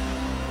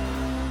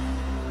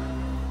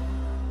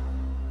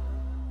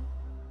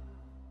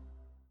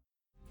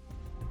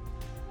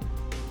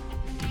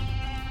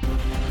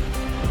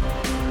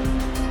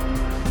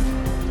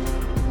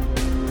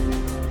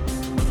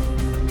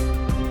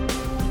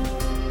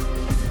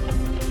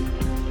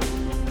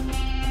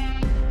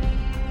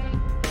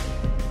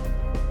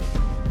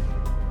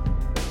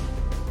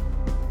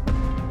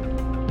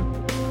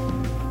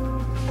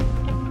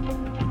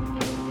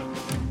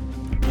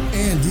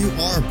 And you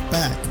are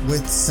back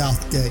with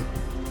SouthGate.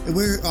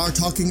 We are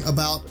talking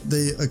about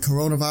the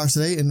coronavirus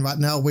today, and right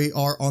now we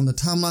are on the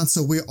timeline,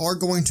 so we are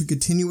going to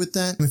continue with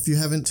that. If you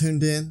haven't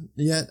tuned in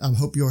yet, I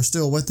hope you are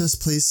still with us.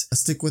 Please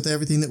stick with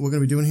everything that we're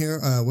going to be doing here.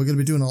 We're going to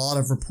be doing a lot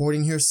of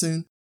reporting here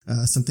soon.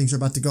 Some things are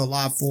about to go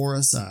live for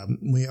us.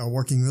 We are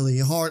working really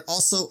hard.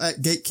 Also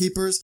at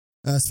Gatekeepers,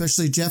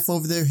 especially Jeff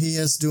over there, he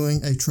is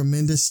doing a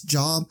tremendous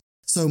job.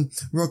 So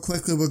real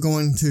quickly, we're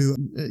going to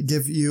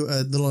give you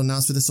a little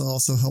announcement. This will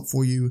also help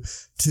for you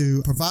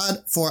to provide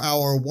for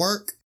our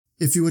work.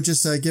 If you would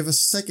just give us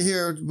a second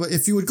here,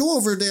 if you would go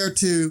over there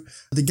to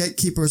the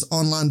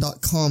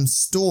gatekeepersonline.com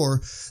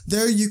store,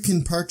 there you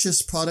can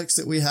purchase products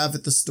that we have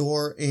at the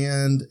store.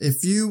 And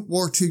if you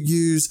were to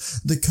use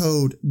the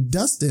code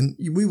Dustin,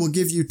 we will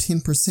give you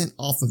 10%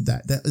 off of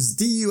that. That is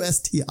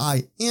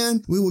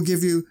DUSTIN. We will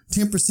give you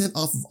 10%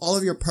 off of all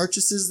of your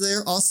purchases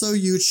there. Also,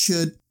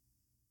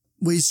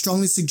 we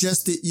strongly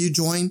suggest that you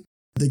join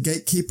the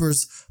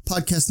Gatekeepers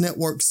Podcast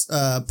Network's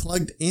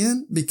Plugged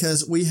In,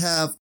 because we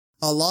have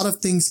a lot of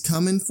things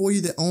coming for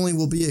you that only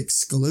will be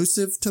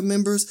exclusive to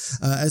members.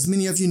 As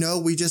many of you know,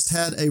 we just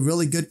had a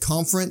really good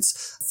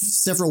conference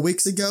several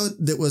weeks ago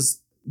that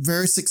was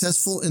very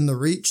successful in the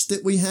reach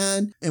that we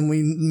had, and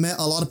we met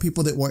a lot of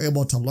people that were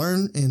able to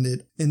learn,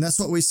 and that's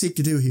what we seek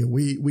to do here.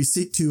 We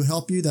seek to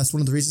help you. That's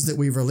one of the reasons that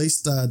we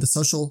released the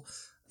Social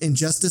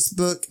Injustice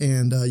book,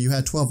 and you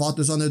had 12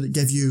 authors on there that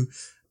gave you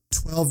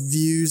 12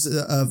 views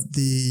of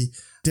the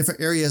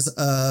different areas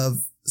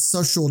of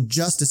social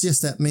justice. Yes,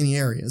 that many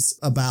areas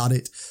about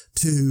it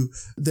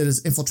that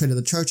has infiltrated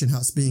the church and how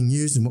it's being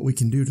used and what we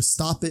can do to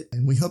stop it.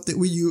 And we hope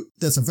that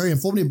that's a very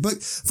informative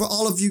book for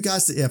all of you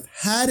guys that have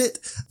had it.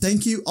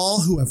 Thank you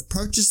all who have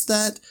purchased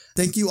that.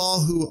 Thank you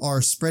all who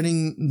are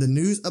spreading the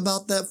news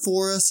about that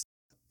for us.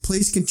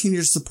 Please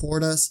continue to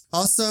support us.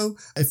 Also,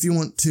 if you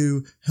want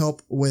to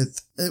help with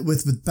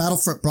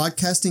Battlefront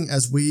broadcasting,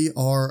 as we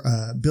are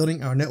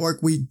building our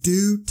network, we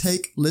do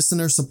take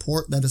listener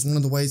support. That is one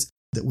of the ways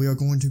that we are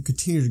going to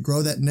continue to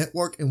grow that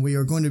network, and we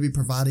are going to be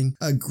providing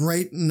a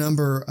great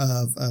number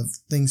of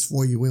things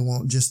for you. We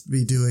won't just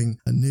be doing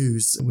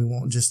news. We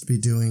won't just be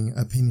doing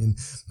opinion.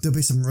 There'll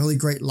be some really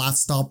great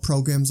lifestyle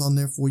programs on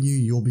there for you.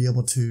 You'll be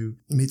able to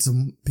meet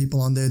some people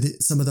on there.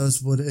 Some of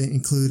those would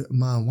include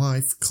my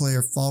wife,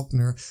 Claire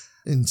Faulkner,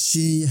 and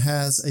she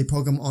has a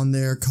program on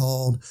there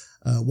called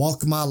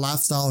Walk My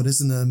Lifestyle. It is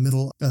in the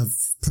middle of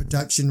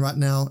production right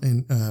now,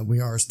 and we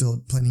are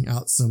still planning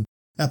out some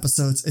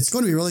episodes. It's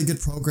going to be a really good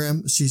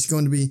program. She's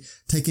going to be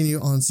taking you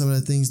on some of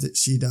the things that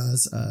she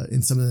does,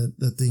 and some of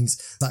the things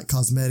like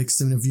cosmetics.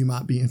 Some of you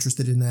might be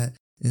interested in that,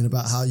 and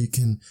about how you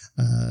can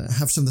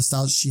have some of the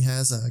styles she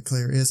has.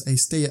 Claire is a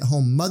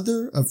stay-at-home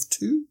mother of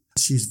 2.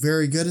 She's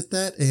very good at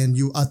that, and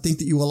I think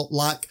that you will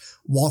like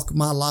Walk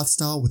My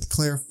Lifestyle with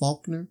Claire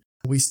Faulkner.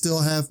 We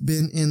still have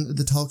been in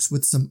the talks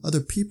with some other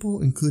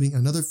people, including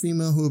another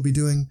female who will be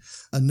doing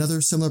another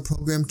similar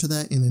program to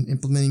that and then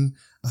implementing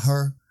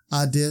her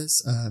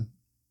ideas.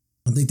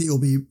 I think that you'll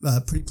be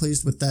pretty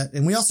pleased with that.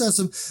 And we also have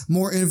some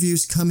more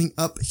interviews coming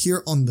up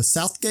here on the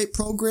SouthGate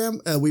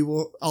program. We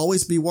will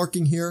always be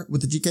working here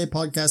with the GK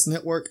Podcast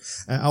Network.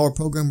 Our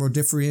program will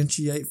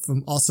differentiate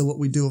from also what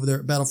we do over there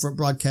at Battlefront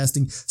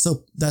Broadcasting.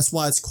 So that's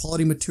why it's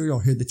quality material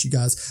here that you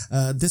guys,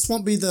 this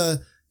won't be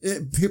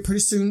pretty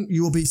soon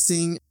you will be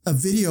seeing a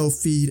video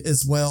feed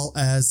as well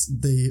as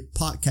the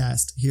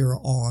podcast here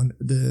on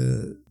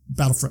the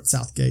Battlefront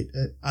Southgate.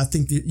 I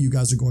think that you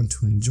guys are going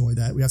to enjoy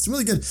that. We have some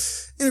really good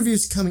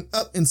interviews coming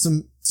up and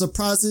some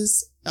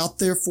surprises out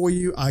there for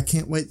you. I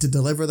can't wait to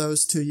deliver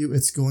those to you.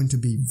 It's going to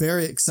be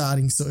very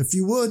exciting. So if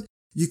you would,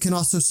 you can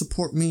also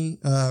support me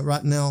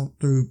right now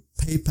through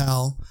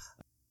PayPal,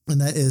 and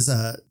that is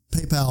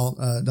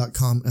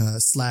paypal.com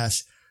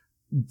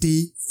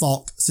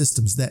 /DFalk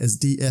Systems. That is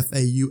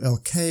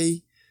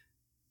DFAULKSYSTEMS.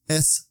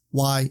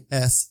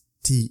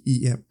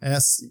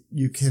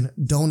 You can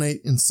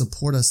donate and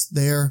support us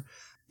there.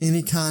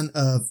 Any kind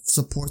of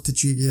support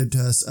that you give to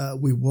us,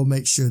 we will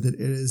make sure that it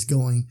is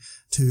going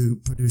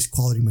to produce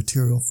quality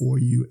material for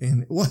you,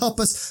 and it will help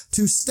us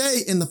to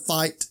stay in the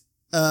fight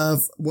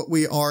of what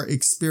we are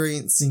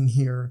experiencing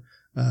here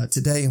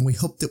today, and we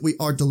hope that we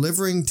are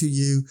delivering to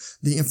you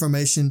the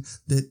information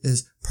that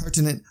is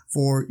pertinent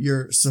for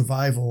your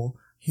survival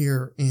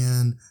here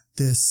in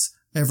this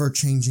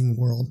ever-changing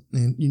world.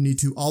 And you need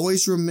to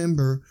always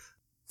remember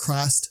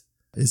Christ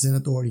is in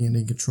authority and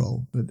in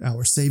control. But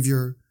our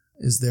Savior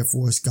is there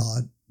for us.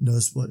 God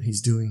knows what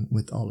he's doing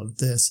with all of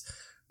this.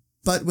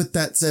 But with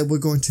that said, we're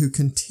going to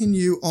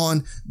continue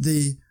on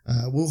the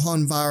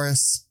Wuhan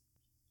virus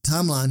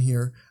timeline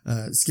here,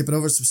 skipping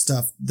over some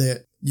stuff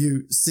that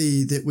you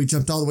see that we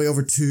jumped all the way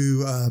over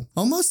to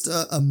almost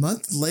a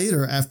month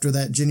later after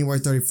that January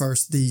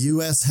 31st. The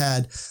U.S.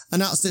 had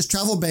announced its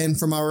travel ban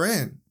from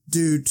Iran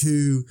due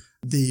to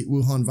the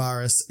Wuhan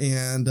virus,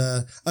 and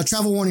a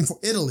travel warning for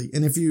Italy.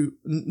 And if you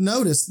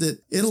notice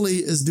that Italy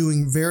is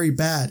doing very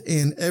bad,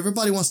 and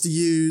everybody wants to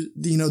use,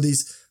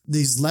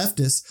 these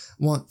leftists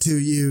want to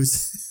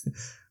use,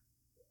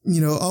 we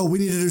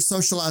need to do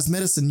socialized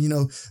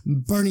medicine.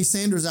 Bernie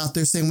Sanders out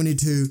there saying we need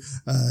to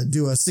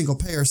do a single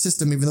payer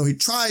system, even though he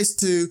tries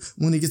to,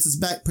 when he gets his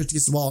back pushed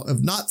against the wall,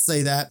 of not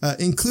say that,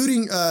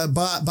 including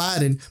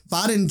Biden.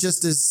 Biden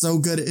just is so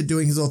good at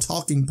doing his little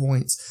talking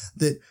points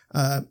that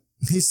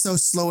he's so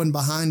slow and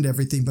behind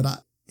everything,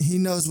 but he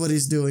knows what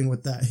he's doing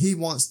with that. He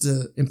wants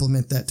to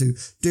implement that too.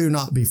 Do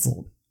not be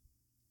fooled.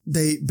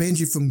 They banned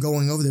you from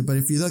going over there, but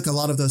if you look, a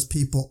lot of those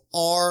people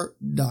are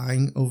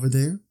dying over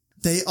there.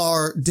 They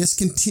are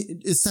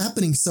discontinued. It's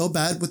happening so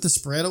bad with the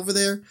spread over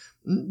there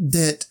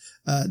that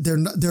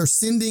they're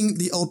sending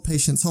the old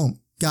patients home.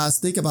 Guys,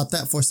 think about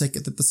that for a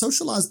second, that the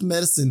socialized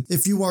medicine,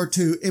 if you are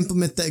to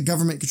implement that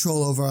government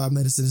control over our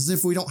medicine, as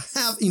if we don't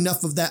have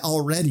enough of that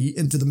already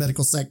into the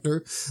medical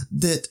sector,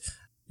 that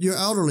your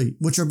elderly,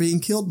 which are being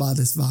killed by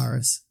this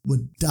virus,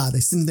 would die. They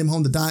send them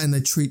home to die, and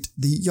they treat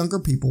the younger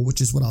people,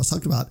 which is what I was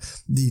talking about,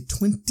 the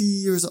 20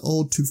 years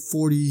old to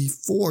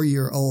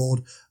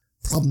 44-year-old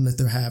problem that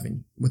they're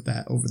having with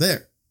that over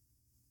there.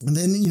 And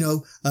then,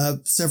 a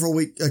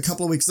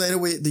couple of weeks later,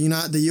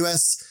 the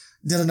U.S.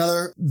 did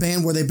another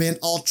ban where they banned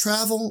all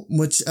travel,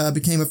 which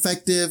became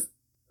effective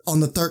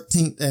on the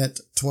 13th at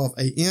 12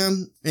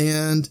 a.m.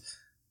 And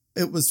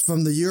it was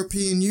from the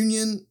European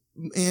Union,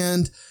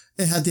 and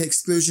it had the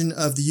exclusion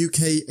of the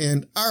UK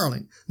and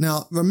Ireland.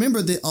 Now,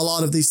 remember that a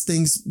lot of these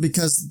things,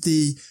 because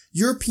the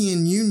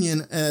European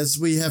Union, as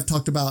we have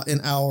talked about in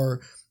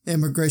our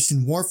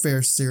immigration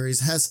warfare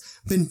series, has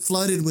been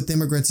flooded with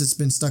immigrants that's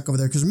been stuck over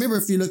there. Because remember,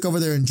 if you look over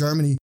there in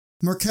Germany,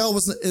 Merkel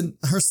was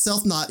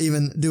herself not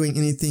even doing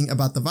anything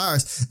about the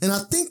virus. And I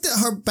think that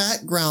her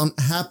background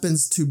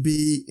happens to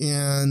be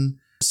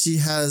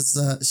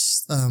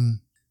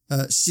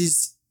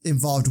she's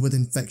involved with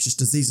infectious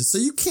diseases. So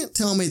you can't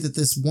tell me that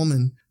this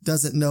woman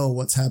doesn't know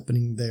what's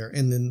happening there.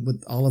 And then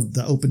with all of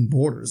the open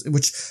borders,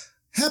 which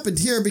happened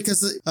here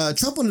because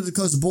Trump wanted to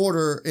close the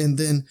border, and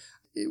then,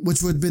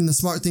 which would have been the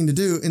smart thing to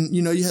do. And,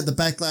 you had the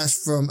backlash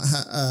from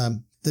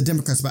the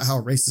Democrats about how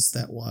racist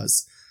that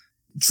was.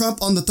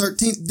 Trump on the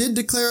 13th did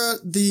declare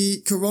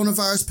the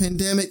coronavirus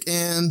pandemic,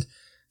 and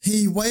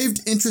he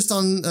waived interest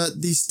on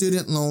the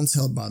student loans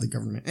held by the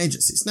government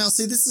agencies. Now,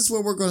 see, this is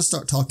where we're going to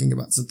start talking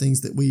about some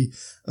things that we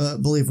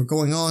believe are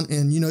going on.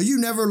 And, you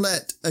never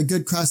let a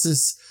good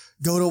crisis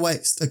go to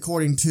waste,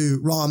 according to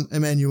Rahm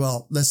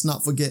Emanuel. Let's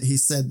not forget he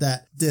said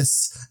that,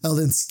 this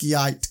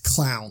Alinskyite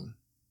clown.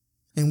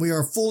 And we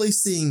are fully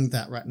seeing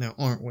that right now,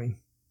 aren't we?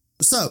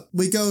 So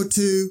we go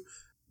to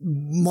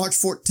March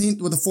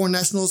 14th with the foreign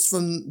nationals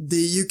from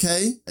the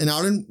UK and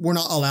Ireland were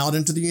not allowed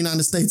into the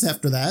United States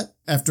after that,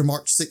 after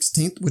March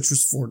 16th, which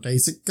was 4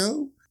 days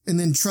ago. And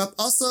then Trump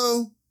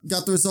also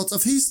got the results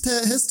of his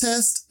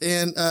test,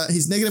 and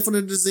he's negative for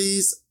the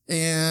disease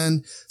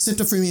and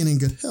symptom free and in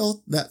good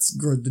health. That's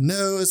good to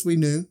know, as we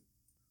knew.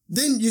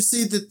 Then you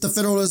see that the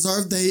Federal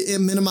Reserve,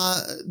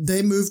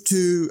 they moved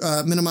to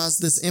minimize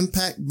this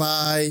impact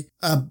by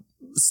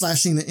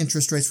slashing the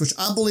interest rates, which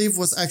I believe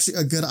was actually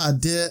a good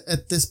idea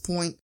at this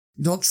point.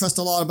 You don't trust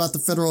a lot about the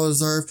Federal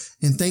Reserve,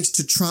 and thanks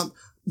to Trump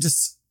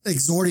just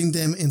exhorting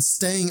them and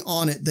staying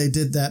on it, they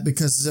did that,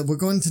 because we're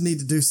going to need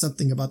to do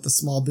something about the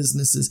small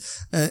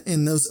businesses.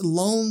 And those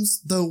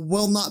loans, though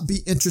will not be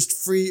interest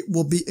free,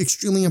 will be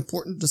extremely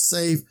important to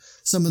save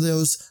some of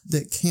those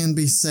that can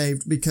be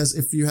saved, because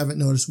if you haven't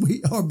noticed,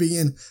 we are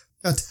being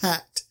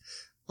attacked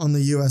on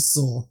the U.S.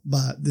 soil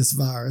by this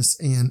virus,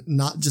 and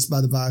not just by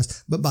the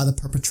virus, but by the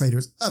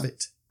perpetrators of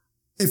it.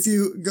 If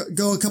you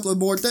go a couple of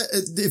more,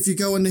 if you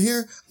go into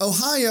here,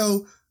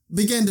 Ohio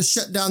began to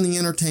shut down the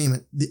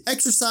entertainment, the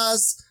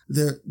exercise,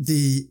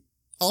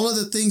 all of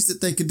the things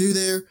that they could do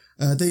there.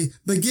 They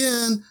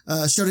began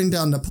shutting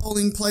down the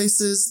polling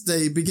places.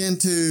 They began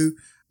to,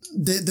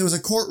 there was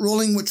a court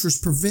ruling which was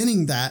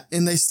preventing that,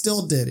 and they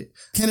still did it.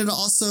 Canada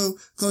also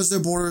closed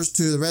their borders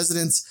to the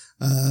residents.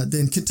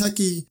 Then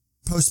Kentucky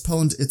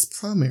postponed its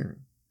primary.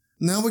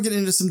 Now we're getting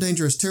into some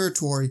dangerous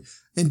territory,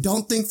 and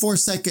don't think for a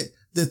second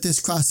that this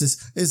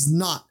crisis is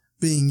not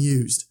being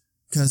used,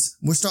 because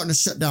we're starting to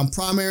shut down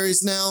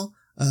primaries now.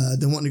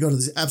 They want to go to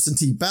the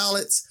absentee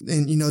ballots.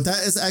 And,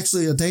 that is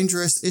actually a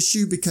dangerous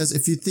issue, because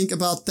if you think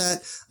about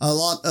that, a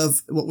lot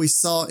of what we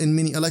saw in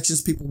many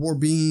elections, people were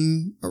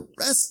being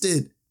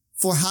arrested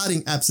for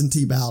hiding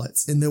absentee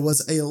ballots. And there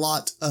was a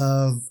lot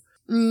of,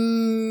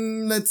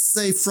 let's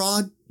say,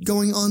 fraud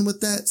going on with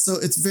that. So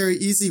it's very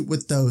easy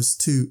with those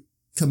to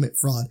commit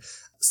fraud.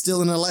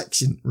 Still an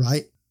election,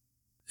 right?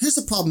 Here's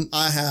the problem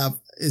I have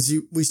is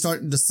we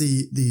starting to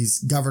see these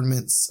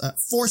governments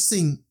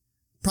forcing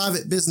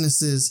private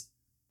businesses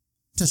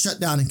to shut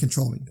down and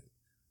controlling them.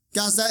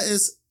 Guys, that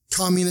is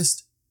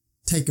communist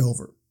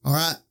takeover. All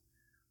right.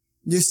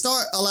 You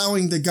start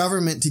allowing the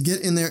government to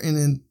get in there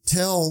and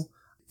tell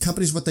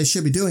companies what they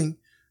should be doing.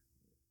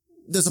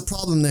 There's a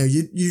problem there.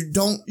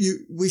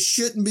 We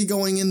shouldn't be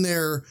going in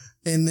there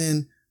and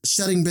then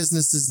shutting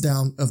businesses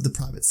down of the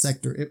private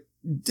sector.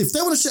 If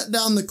they want to shut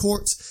down the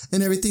courts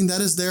and everything,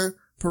 that is their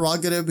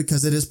prerogative,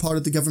 because it is part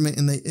of the government,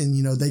 and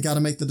they got to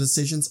make the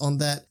decisions on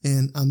that.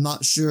 And I'm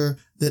not sure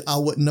that I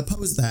wouldn't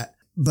oppose that.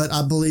 But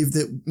I believe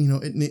that,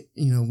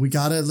 we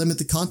got to limit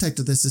the contact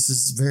of this. This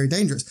is very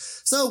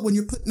dangerous. So when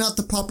you're putting out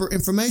the proper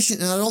information,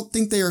 and I don't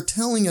think they are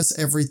telling us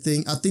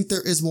everything, I think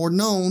there is more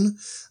known,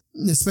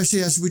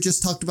 especially as we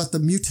just talked about the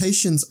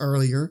mutations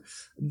earlier,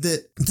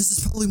 that this is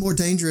probably more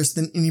dangerous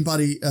than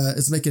anybody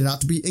is making it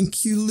out to be,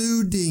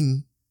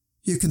 including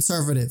you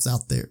conservatives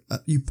out there,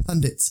 you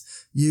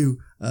pundits, you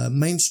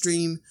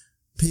mainstream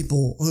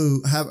people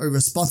who have a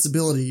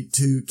responsibility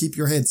to keep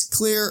your heads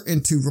clear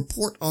and to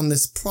report on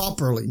this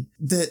properly,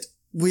 that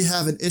we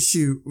have an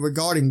issue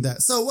regarding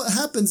that. So what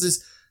happens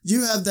is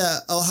you have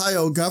that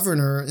Ohio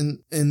governor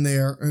in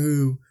there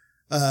who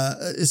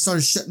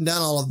started shutting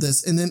down all of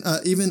this. And then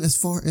even as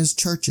far as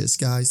churches,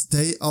 guys,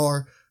 they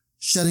are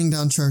shutting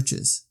down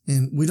churches.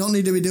 And we don't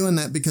need to be doing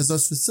that, because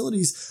those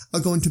facilities are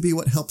going to be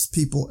what helps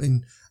people.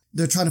 And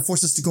they're trying to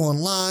force us to go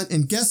online.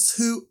 And guess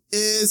who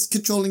is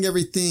controlling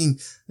everything?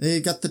 They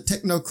got the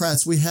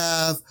technocrats. We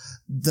have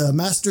the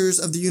masters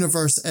of the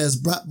universe, as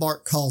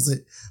Breitbart calls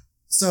it.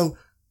 So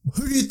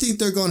who do you think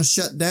they're going to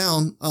shut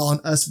down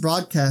on us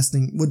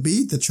broadcasting? Would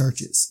be the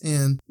churches.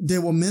 And they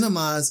will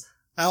minimize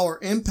our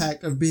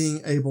impact of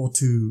being able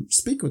to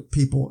speak with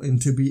people and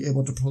to be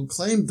able to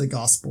proclaim the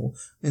gospel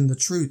and the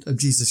truth of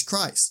Jesus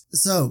Christ.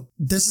 So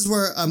this is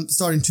where I'm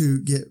starting to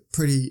get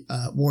pretty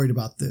worried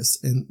about this.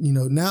 And,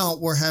 now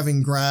we're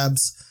having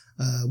grabs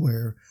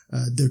where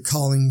they're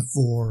calling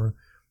for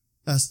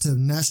us to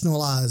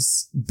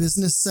nationalize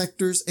business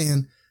sectors.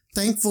 And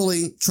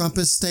thankfully, Trump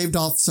has staved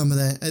off some of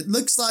that. It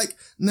looks like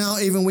now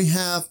even we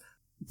have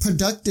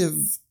productive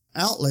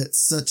outlets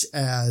such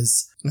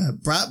as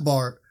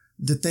Breitbart,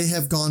 that they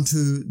have gone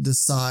to the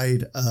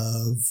side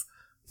of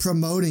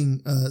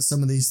promoting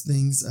some of these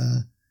things.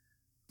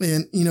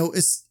 And,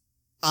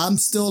 I'm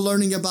still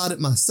learning about it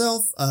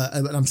myself,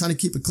 but I'm trying to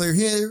keep a clear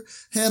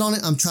head on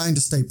it. I'm trying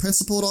to stay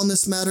principled on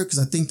this matter, because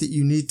I think that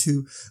you need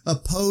to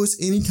oppose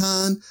any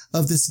kind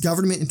of this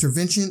government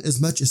intervention as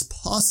much as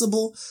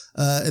possible.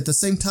 At the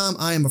same time,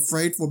 I am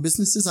afraid for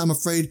businesses. I'm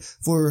afraid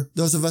for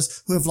those of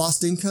us who have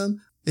lost income,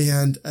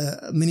 and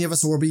many of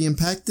us will be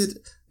impacted.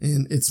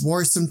 And it's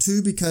worrisome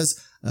too, because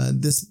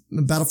this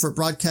Battlefront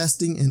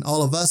broadcasting and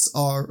all of us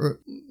are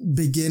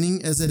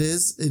beginning as it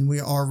is, and we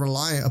are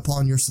reliant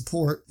upon your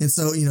support. And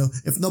so,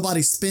 if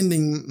nobody's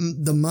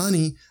spending the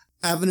money,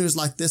 avenues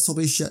like this will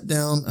be shut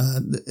down.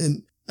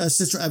 And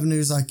sister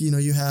avenues like,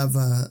 you have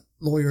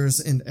lawyers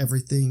and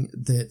everything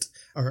that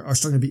are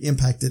starting to be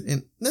impacted.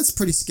 And that's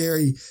pretty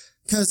scary,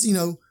 because,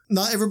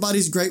 not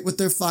everybody's great with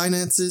their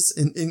finances,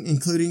 and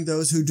including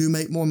those who do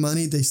make more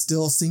money. They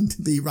still seem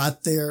to be right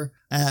there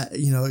at,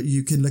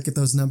 you can look at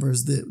those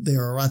numbers, that they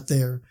are right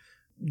there.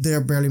 They're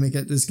barely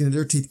making it to the skin of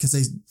their teeth, because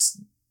they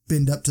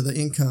spend up to the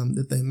income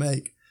that they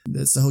make.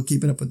 That's the whole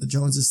keeping up with the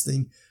Joneses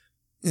thing.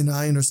 And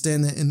I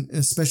understand that. And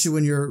especially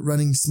when you're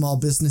running small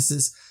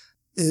businesses,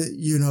 a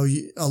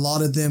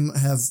lot of them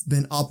have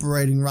been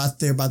operating right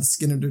there by the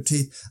skin of their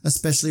teeth,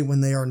 especially when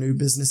they are new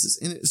businesses.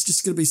 And it's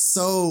just going to be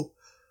so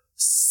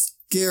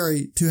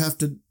scary to have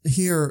to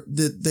hear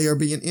that they are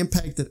being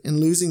impacted and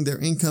losing their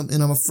income.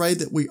 And I'm afraid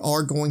that we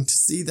are going to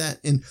see that.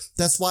 And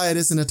that's why it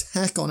is an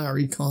attack on our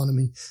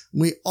economy.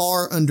 We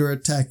are under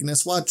attack. And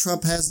that's why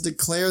Trump has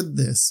declared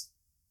this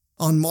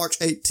on March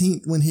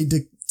 18th when he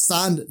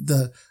signed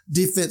the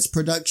Defense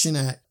Production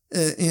Act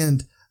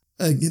and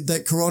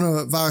that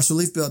coronavirus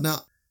relief bill. Now,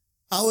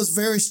 I was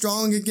very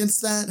strong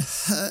against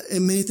that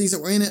and many things that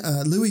were in it.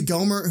 Louis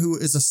Gohmert, who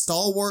is a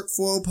stalwart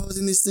for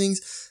opposing these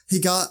things, he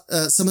got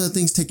some of the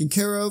things taken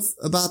care of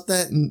about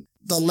that. And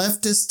the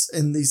leftists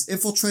and these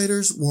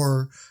infiltrators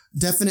were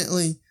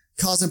definitely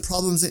causing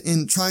problems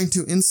in trying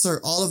to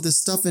insert all of this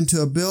stuff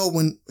into a bill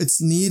when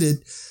it's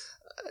needed.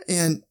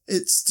 And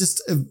it's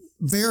just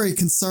very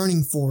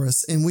concerning for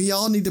us. And we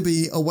all need to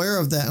be aware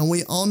of that. And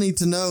we all need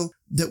to know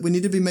that we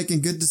need to be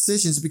making good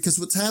decisions, because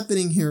what's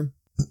happening here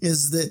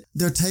is that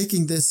they're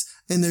taking this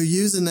and they're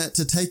using that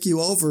to take you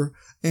over.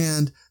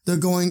 And they're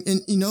going, and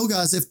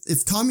guys,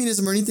 if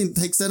communism or anything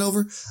takes that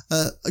over,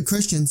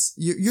 Christians,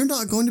 you're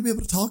not going to be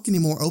able to talk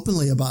anymore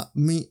openly about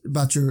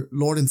your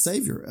Lord and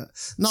Savior.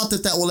 Not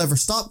that will ever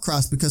stop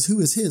Christ, because who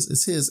is his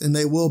is his, and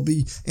they will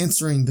be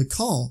answering the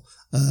call,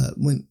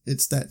 when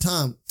it's that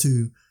time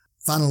to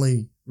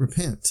finally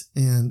repent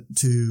and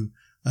to,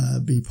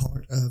 be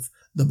part of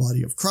the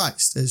body of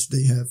Christ as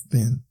they have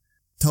been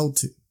told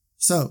to.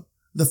 So,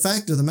 the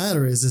fact of the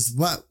matter is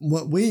what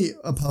we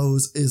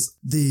oppose is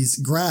these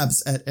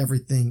grabs at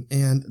everything.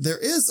 And there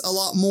is a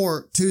lot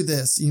more to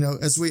this,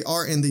 as we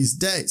are in these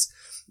days,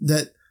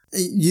 that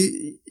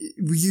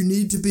you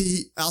need to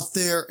be out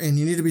there, and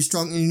you need to be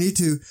strong, and you need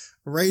to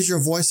raise your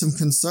voice of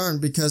concern,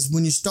 because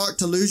when you start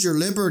to lose your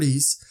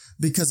liberties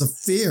because of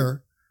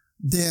fear,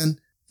 then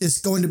it's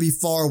going to be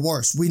far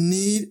worse. We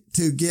need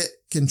to get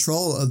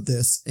control of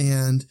this,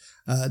 and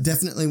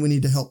definitely we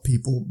need to help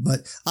people.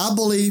 But I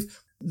believe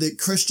that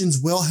Christians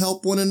will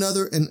help one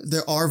another, and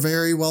there are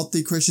very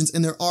wealthy Christians,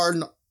 and there are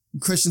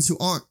Christians who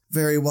aren't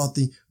very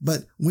wealthy,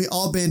 but we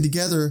all band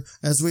together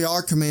as we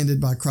are commanded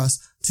by Christ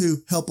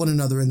to help one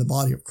another in the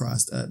body of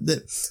Christ.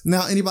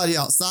 Now, anybody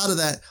outside of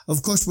that,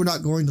 of course, we're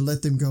not going to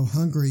let them go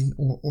hungry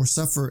or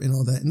suffer and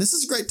all that. And this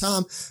is a great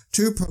time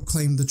to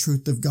proclaim the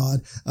truth of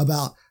God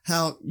about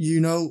how, you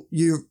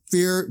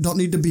don't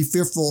need to be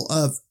fearful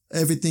of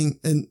everything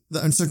and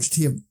the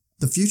uncertainty of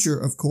the future,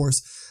 of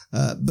course.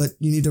 But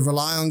you need to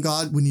rely on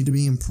God. We need to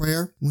be in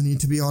prayer. We need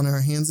to be on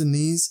our hands and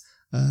knees,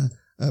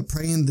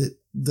 praying that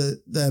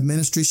the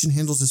administration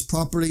handles this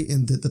properly,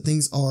 and that the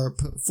things are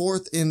put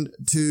forth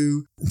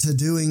into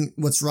doing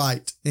what's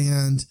right.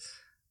 And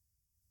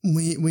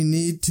we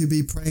need to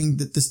be praying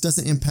that this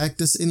doesn't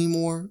impact us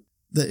anymore.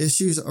 The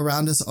issues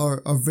around us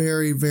are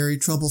very, very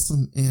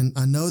troublesome. And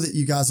I know that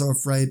you guys are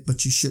afraid,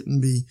 but you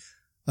shouldn't be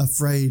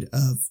afraid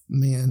of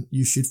man.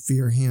 You should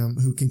fear him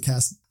who can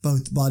cast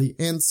both body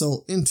and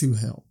soul into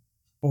hell,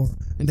 or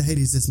into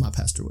Hades, as my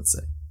pastor would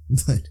say.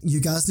 But you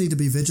guys need to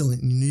be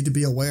vigilant, and you need to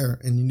be aware,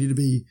 and you need to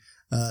be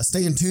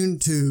staying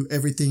tuned to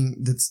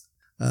everything that's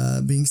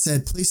being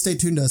said. Please stay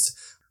tuned to us.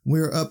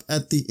 We're up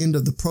at the end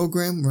of the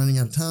program, running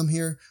out of time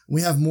here.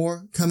 We have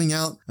more coming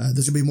out.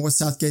 There's going to be more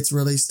Southgates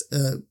released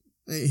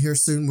here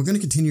soon. We're going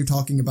to continue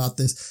talking about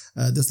this.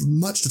 There's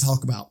much to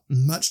talk about,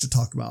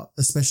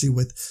 especially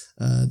with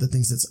the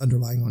things that's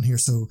underlying on here.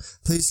 So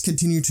please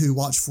continue to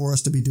watch for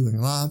us to be doing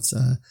lives.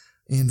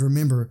 And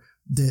remember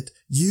that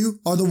you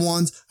are the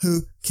ones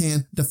who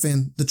can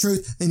defend the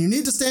truth, and you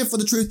need to stand for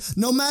the truth,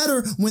 no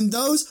matter when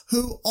those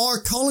who are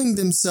calling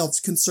themselves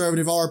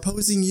conservative are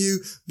opposing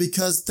you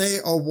because they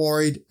are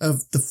worried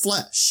of the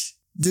flesh.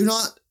 Do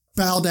not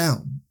bow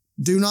down.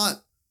 Do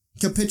not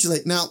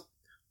capitulate. Now,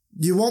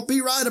 you won't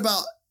be right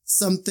about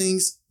some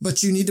things,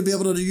 but you need to be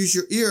able to use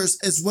your ears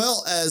as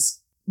well as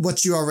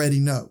what you already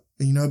know,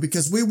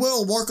 because we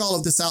will work all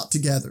of this out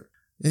together.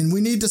 And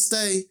we need to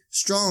stay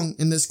strong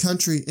in this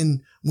country,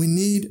 and we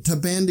need to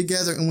band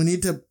together, and we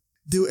need to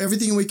do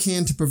everything we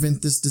can to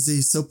prevent this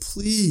disease. So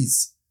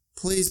please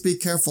be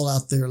careful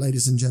out there,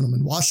 ladies and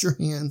gentlemen. Wash your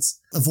hands.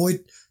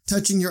 Avoid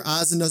touching your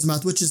eyes and nose and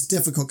mouth, which is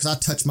difficult because I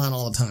touch mine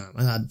all the time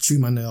and I chew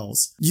my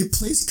nails. You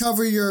please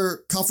cover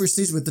your cough or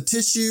sneeze with the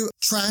tissue.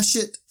 Trash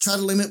it. Try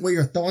to limit where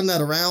you're throwing that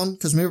around,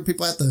 because remember,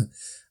 people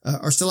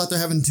are still out there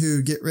having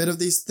to get rid of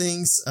these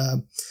things.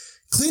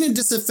 Clean and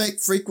disinfect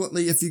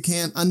frequently if you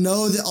can. I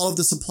know that all of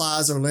the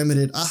supplies are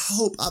limited.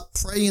 I'm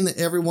praying that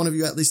every one of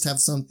you at least have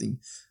something.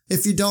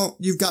 If you don't,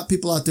 you've got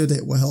people out there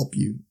that will help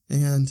you.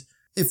 And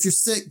if you're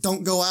sick,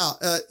 don't go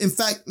out. In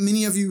fact,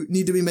 many of you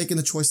need to be making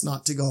the choice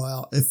not to go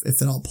out if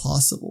at all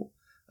possible.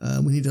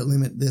 We need to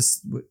limit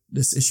this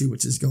issue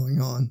which is going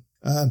on.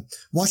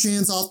 Wash your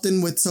hands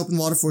often with soap and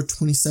water for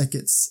 20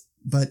 seconds.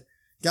 But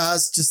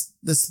guys, just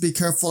let's be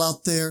careful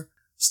out there.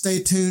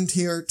 Stay tuned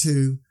here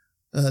to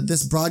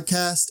this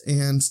broadcast,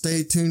 and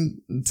stay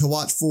tuned to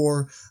watch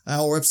for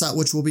our website,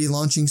 which will be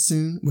launching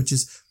soon, which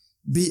is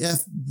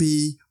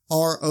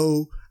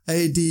BFBROADCASTING,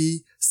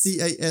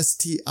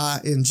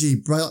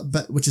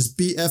 which is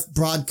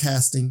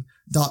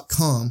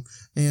bfbroadcasting.com.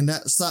 And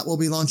that site will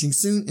be launching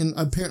soon. And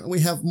apparently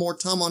we have more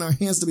time on our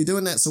hands to be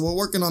doing that. So we're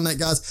working on that,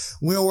 guys.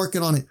 We're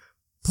working on it.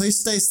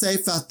 Please stay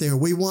safe out there.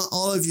 We want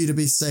all of you to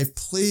be safe.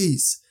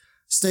 Please.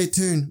 Stay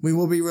tuned. We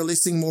will be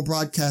releasing more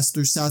broadcasts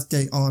through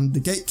SouthGate on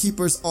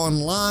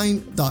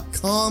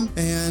thegatekeepersonline.com,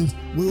 and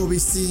we will be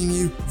seeing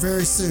you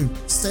very soon.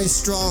 Stay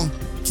strong.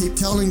 Keep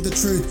telling the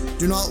truth.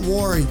 Do not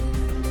worry.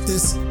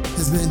 This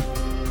has been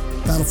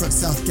Battlefront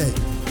Southgate.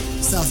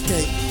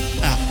 Southgate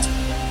out.